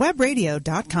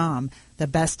americaswebradio.com, the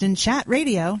best in chat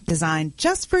radio designed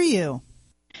just for you.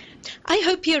 I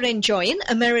hope you're enjoying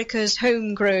America's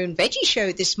Homegrown Veggie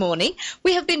Show this morning.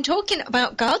 We have been talking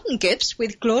about garden gifts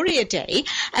with Gloria Day.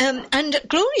 And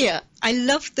Gloria, I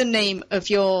love the name of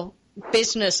your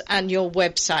business and your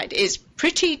website. Is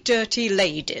Pretty Dirty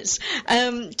Ladies.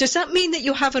 Does that mean that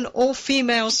you have an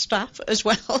all-female staff as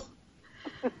well?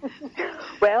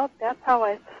 Well, that's how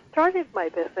I started my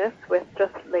business, with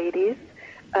just ladies.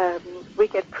 We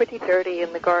get pretty dirty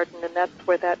in the garden, and that's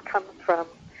where that comes from.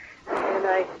 And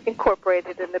I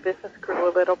incorporated in the business, grew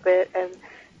a little bit, and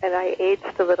I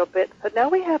aged a little bit. So now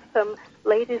we have some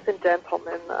ladies and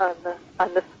gentlemen on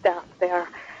the staff there,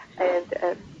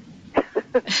 and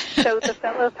so the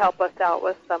fellows help us out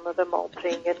with some of the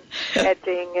mulching and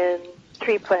edging and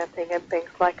tree planting and things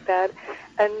like that.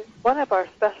 And one of our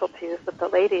specialties that the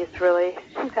ladies really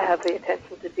seem to have the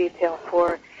attention to detail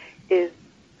for is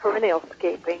perennial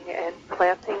scaping and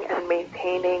planting and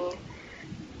maintaining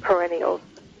perennials.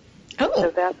 Oh. So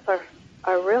that's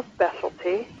our real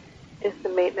specialty, is the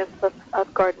maintenance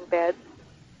of garden beds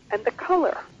and the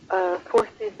color,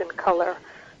 four-season color.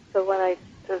 So when I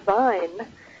design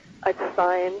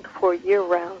for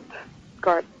year-round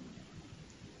gardens.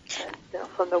 You know,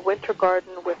 from the winter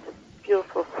garden with its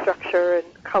beautiful structure and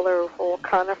colorful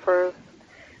conifers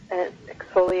and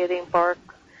exfoliating bark,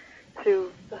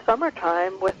 to the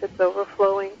summertime with its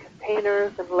overflowing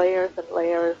containers and layers of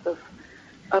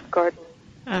garden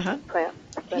plants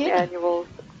and annuals,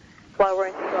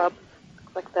 flowering shrubs,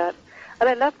 things like that. And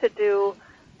I love to do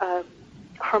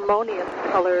harmonious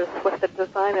colors with the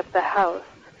design of the house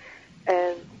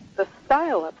and the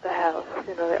style of the house,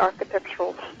 you know, the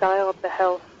architectural style of the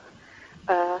house,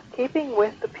 keeping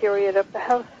with the period of the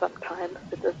house sometimes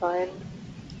to design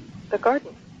the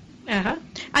garden.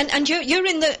 And you're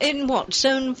in what,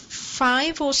 zone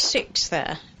 5 or 6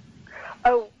 there?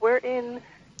 Oh, we're in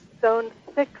zone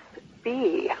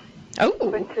 6B,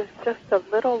 which is just a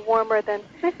little warmer than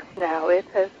 6 now. It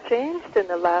has changed in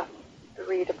the last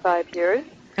 3 to 5 years.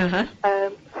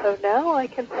 So now I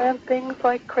can plant things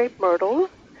like crepe myrtles,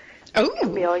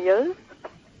 camellias,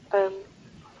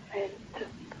 and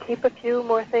just keep a few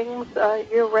more things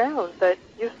year-round that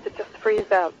used to just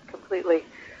freeze out completely.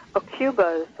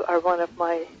 Aucubas are one of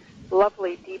my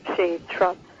lovely deep shade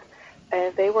shrubs,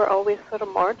 and they were always sort of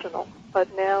marginal.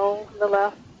 But now, in the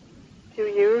last few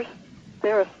years,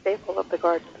 they're a staple of the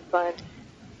garden design.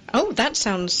 Oh, that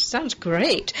sounds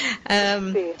great.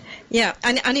 Yeah,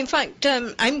 and in fact,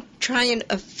 I'm trying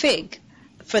a fig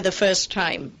for the first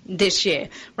time this year.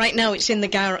 Right now it's in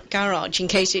the garage in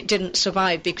case it didn't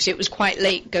survive because it was quite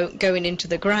late going into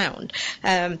the ground.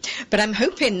 But I'm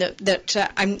hoping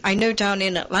that I know down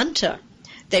in Atlanta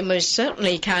they most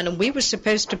certainly can, and we were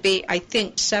supposed to be, I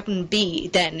think,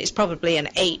 7B then. It's probably an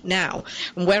 8 now.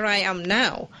 And where I am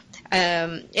now,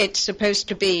 it's supposed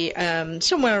to be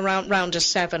somewhere around a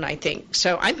 7, I think.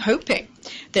 So I'm hoping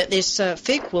that this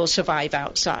fig will survive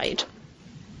outside.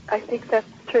 I think that's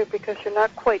true because you're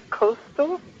not quite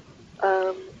coastal.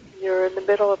 You're in the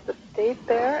middle of the state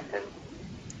there, and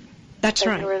that's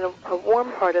right. You're in a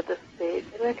warm part of the state,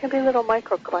 and there can be little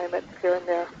microclimates here and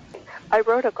there. I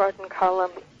wrote a garden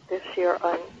column this year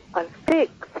on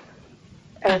figs,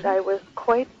 and I was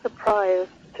quite surprised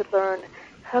to learn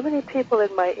how many people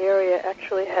in my area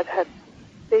actually had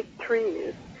big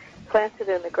trees planted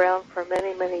in the ground for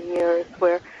many, many years,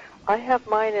 where I have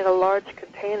mine in a large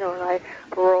container, and I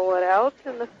roll it out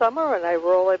in the summer, and I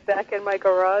roll it back in my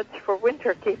garage for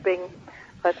winter keeping.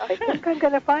 But I think I'm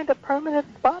going to find a permanent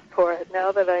spot for it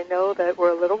now that I know that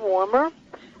we're a little warmer,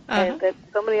 and that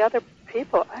so many other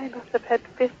people, I must have had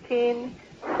 15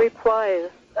 replies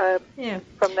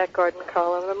from that garden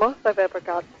column, the most I've ever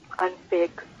got on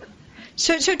figs.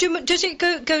 So does it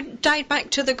go dive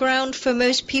back to the ground for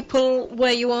most people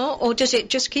where you are, or does it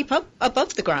just keep up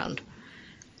above the ground?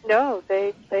 No,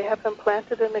 they have them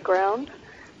planted in the ground,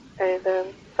 and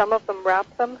then some of them wrap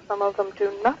them, some of them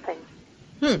do nothing.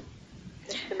 It's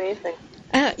amazing.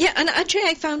 Yeah, and actually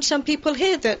I found some people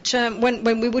here that when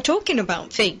we were talking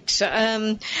about figs,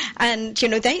 and, you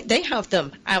know, they have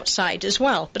them outside as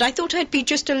well. But I thought I'd be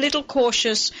just a little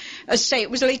cautious, as say, it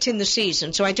was late in the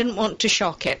season, so I didn't want to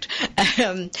shock it.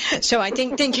 So I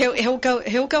think he'll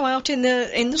go out in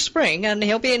the spring, and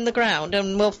he'll be in the ground,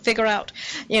 and we'll figure out,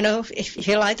 you know, if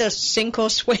he'll either sink or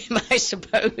swim, I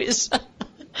suppose.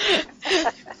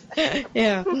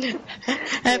 Yeah.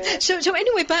 So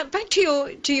anyway, back to your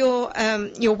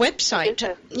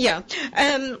website. Yeah.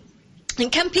 And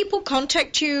can people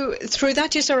contact you through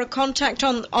that? Is there a contact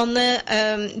on there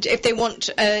if they want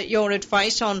your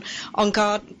advice on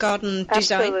garden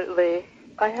design? Absolutely.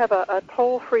 I have a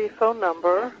toll-free phone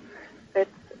number.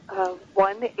 It's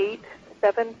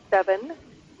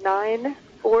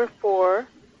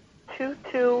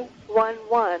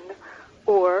 1-877-944-2211,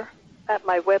 or at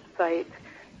my website,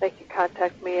 they can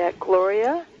contact me at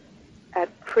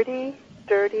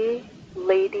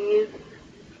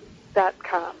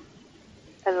gloria@prettydirtyladies.com.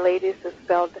 And ladies is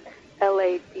spelled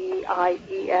Ladies.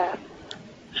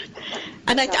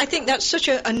 And I think that's such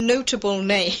a notable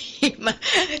name.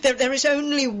 There is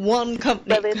only one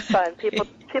company. Well, it's fun.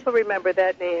 People remember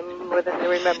that name more than they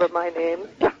remember my name.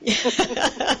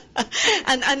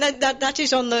 And that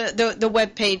is on the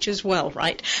web page as well,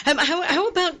 right? How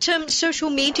about social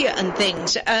media and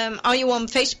things? Are you on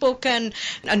Facebook and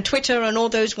Twitter and all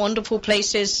those wonderful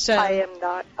places? I am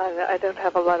not. I don't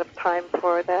have a lot of time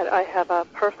for that. I have a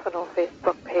personal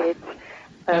Facebook page.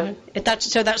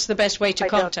 That's the best way to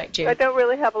contact you. I don't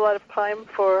really have a lot of time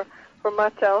for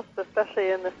much else, especially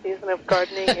in the season of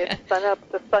gardening. It's sun up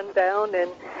to sundown,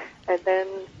 and then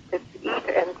it's eat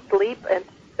and sleep and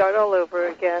start all over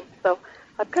again. So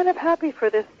I'm kind of happy for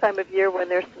this time of year when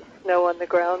there's some snow on the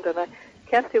ground and I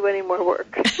can't do any more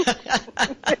work.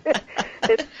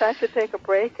 It's time to take a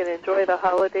break and enjoy the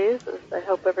holidays, as I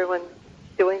hope everyone's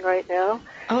doing right now.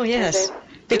 Oh, yes.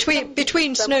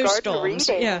 Between snowstorms.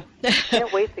 Yeah. I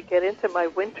can't wait to get into my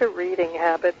winter reading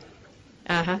habits.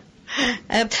 And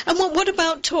what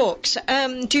about talks?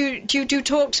 Do you do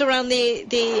talks around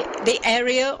the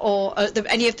area or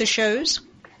any of the shows?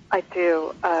 I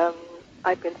do.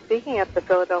 I've been speaking at the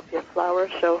Philadelphia Flower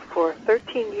Show for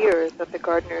 13 years at the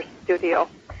Gardener's Studio,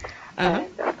 and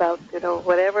about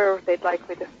whatever they'd like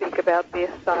me to speak about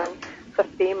based on the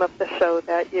theme of the show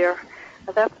that year.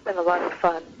 And that's been a lot of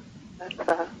fun. That's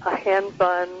a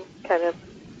hands-on kind of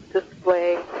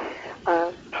display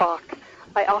talk.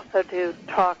 I also do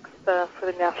talks for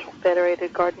the National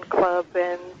Federated Garden Club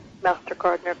and Master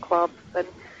Gardener Clubs, and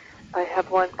I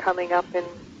have one coming up in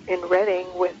Reading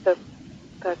with the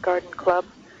Garden Club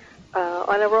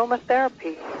on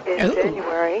aromatherapy in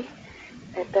January,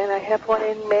 and then I have one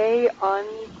in May on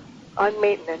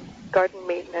maintenance, garden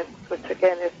maintenance, which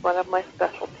again is one of my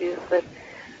specialties. That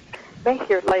make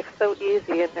your life so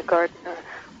easy in the garden, or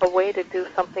a way to do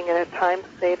something in a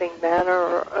time-saving manner,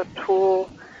 or a tool,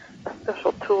 a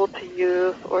special tool to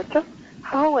use, or just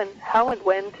how and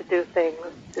when to do things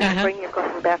to bring your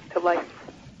garden back to life.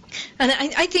 And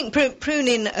I think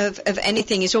pruning of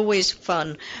anything is always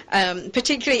fun,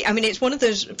 particularly, I mean, it's one of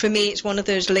those, for me, it's one of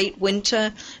those late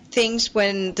winter things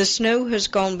when the snow has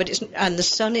gone and the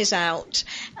sun is out,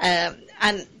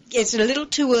 and it's a little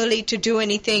too early to do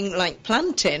anything like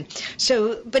planting.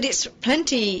 So, but it's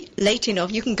plenty late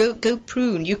enough. You can go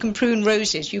prune. You can prune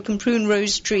roses. You can prune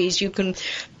rose trees. You can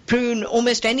prune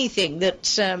almost anything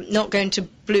that's not going to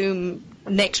bloom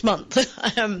next month.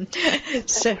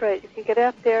 That's right. You can get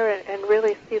out there and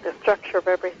really see the structure of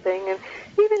everything. And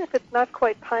even if it's not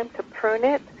quite time to prune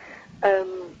it,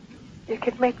 you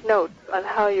can make notes on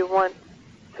how you want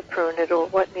to prune it or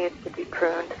what needs to be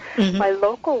pruned. Mm-hmm. My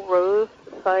local Rose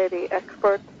Society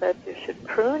expert said you should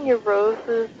prune your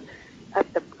roses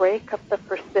at the break of the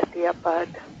forsythia bud.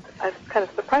 I was kind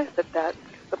of surprised at that.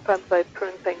 Sometimes I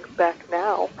prune things back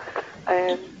now.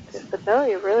 And they said, no,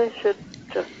 you really should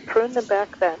just prune them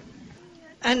back then.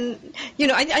 And,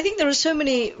 I think there are so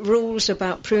many rules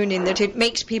about pruning that it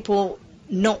makes people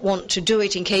not want to do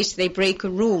it in case they break a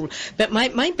rule. But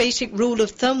my basic rule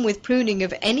of thumb with pruning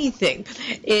of anything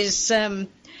is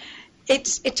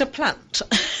it's a plant,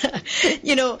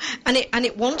 and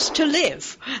it wants to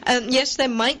live. Yes, there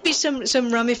might be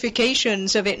some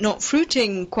ramifications of it not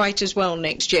fruiting quite as well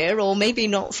next year, or maybe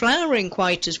not flowering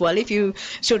quite as well if you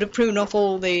sort of prune off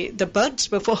all the buds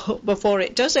before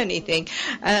it does anything.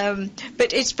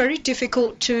 But it's very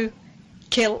difficult to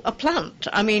kill a plant.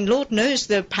 I mean, Lord knows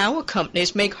the power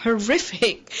companies make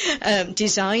horrific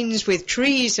designs with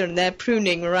trees, and they're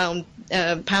pruning around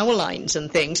power lines and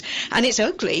things, and it's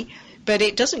ugly, but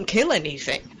it doesn't kill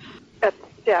anything.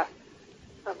 Yeah,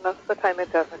 most of the time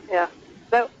it doesn't, yeah.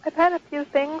 So I've had a few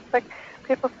things, like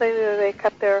people say that they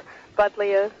cut their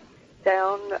buddleias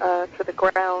down to the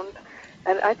ground,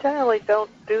 and I generally don't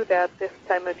do that this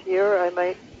time of year.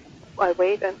 I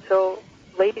wait until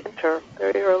late winter,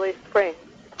 very early spring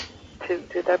to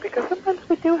do that, because sometimes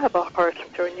we do have a harsh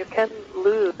winter, and you can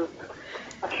lose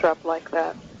a shrub like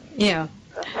that. Yeah.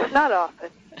 Not often.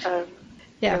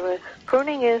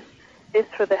 Pruning is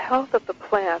for the health of the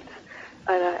plant.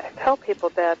 And I tell people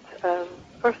that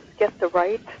first get the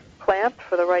right plant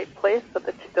for the right place so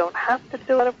that you don't have to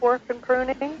do a lot of work in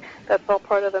pruning. That's all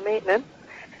part of the maintenance.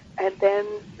 And then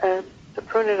to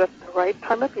prune it at the right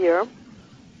time of year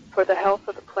for the health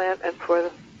of the plant and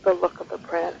for the look of the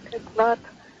plant. It's not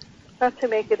to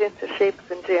make it into shapes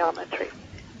and geometry.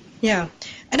 Yeah.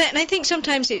 And I think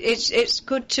sometimes it's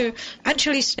good to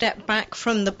actually step back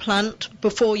from the plant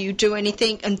before you do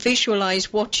anything and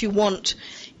visualize what you want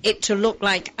it to look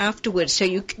like afterwards, so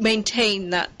you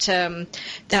maintain that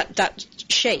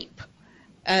shape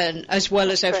as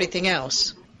well as everything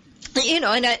else. And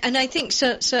I think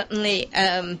certainly,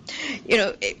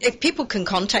 if people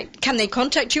can they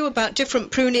contact you about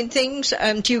different pruning things?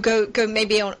 Do you go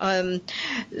maybe on?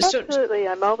 Absolutely,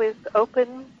 I'm always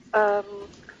open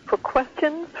for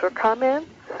questions, for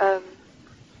comments,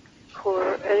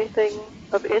 for anything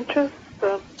of interest,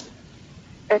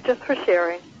 and just for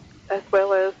sharing, as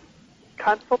well as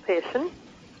consultation,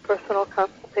 personal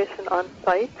consultation on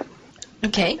site.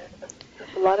 Okay.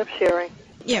 Just a lot of sharing.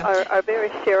 Yeah. Our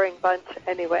very sharing bunch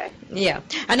anyway. Yeah.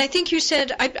 And I think you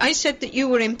said, I said that you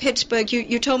were in Pittsburgh.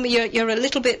 You told me you're a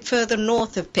little bit further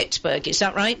north of Pittsburgh. Is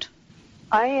that right?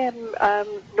 I am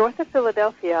north of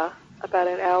Philadelphia, about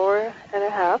an hour and a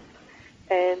half,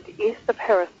 and east of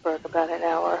Harrisburg, about an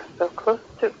hour. So close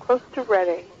to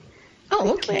Reading.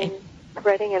 Oh, okay. Between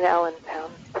Reading and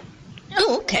Allentown.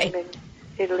 Oh, okay. I'm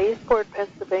in Leesport,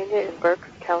 Pennsylvania, in Berks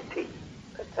County.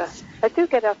 But I do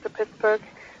get out to Pittsburgh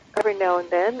every now and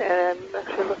then, and I'm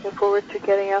actually looking forward to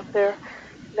getting out there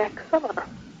next summer.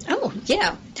 Oh,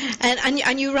 yeah.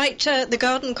 And you write the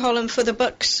garden column for the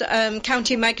Berks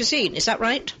County magazine, is that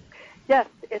right? Yes,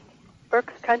 it's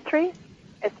Berks Country.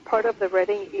 It's part of the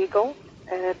Reading Eagle,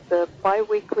 and it's a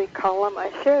bi-weekly column.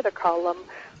 I share the column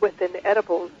with an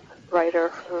edibles writer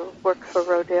who works for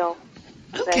Rodale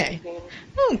magazine.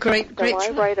 Oh, great. So I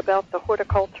write about the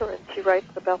horticulture, and she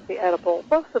writes about the edible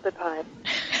most of the time.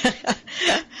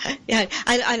 Yeah,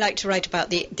 I like to write about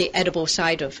the edible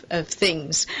side of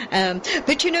things.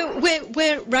 But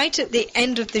we're right at the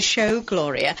end of the show,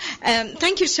 Gloria.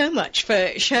 Thank you so much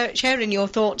for sharing your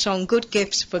thoughts on good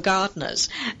gifts for gardeners.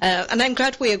 And I'm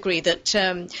glad we agree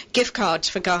that gift cards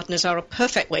for gardeners are a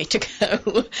perfect way to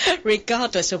go,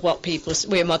 regardless of what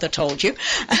your mother told you.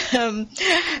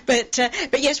 But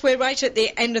yes, we're right at the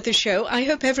end of the show. I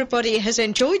hope everybody has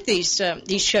enjoyed these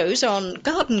shows on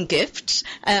garden gifts.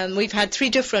 We've had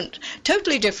 3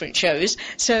 totally different shows.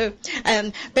 So,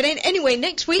 but anyway,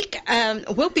 next week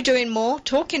we'll be doing more,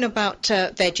 talking about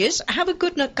veggies. Have a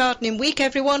good gardening week,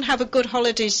 everyone. Have a good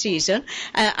holiday season.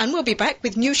 And we'll be back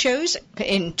with new shows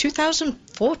in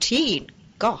 2014.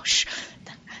 Gosh.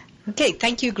 Okay,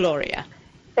 thank you, Gloria.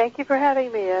 Thank you for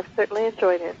having me. I've certainly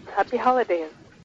enjoyed it. Happy holidays.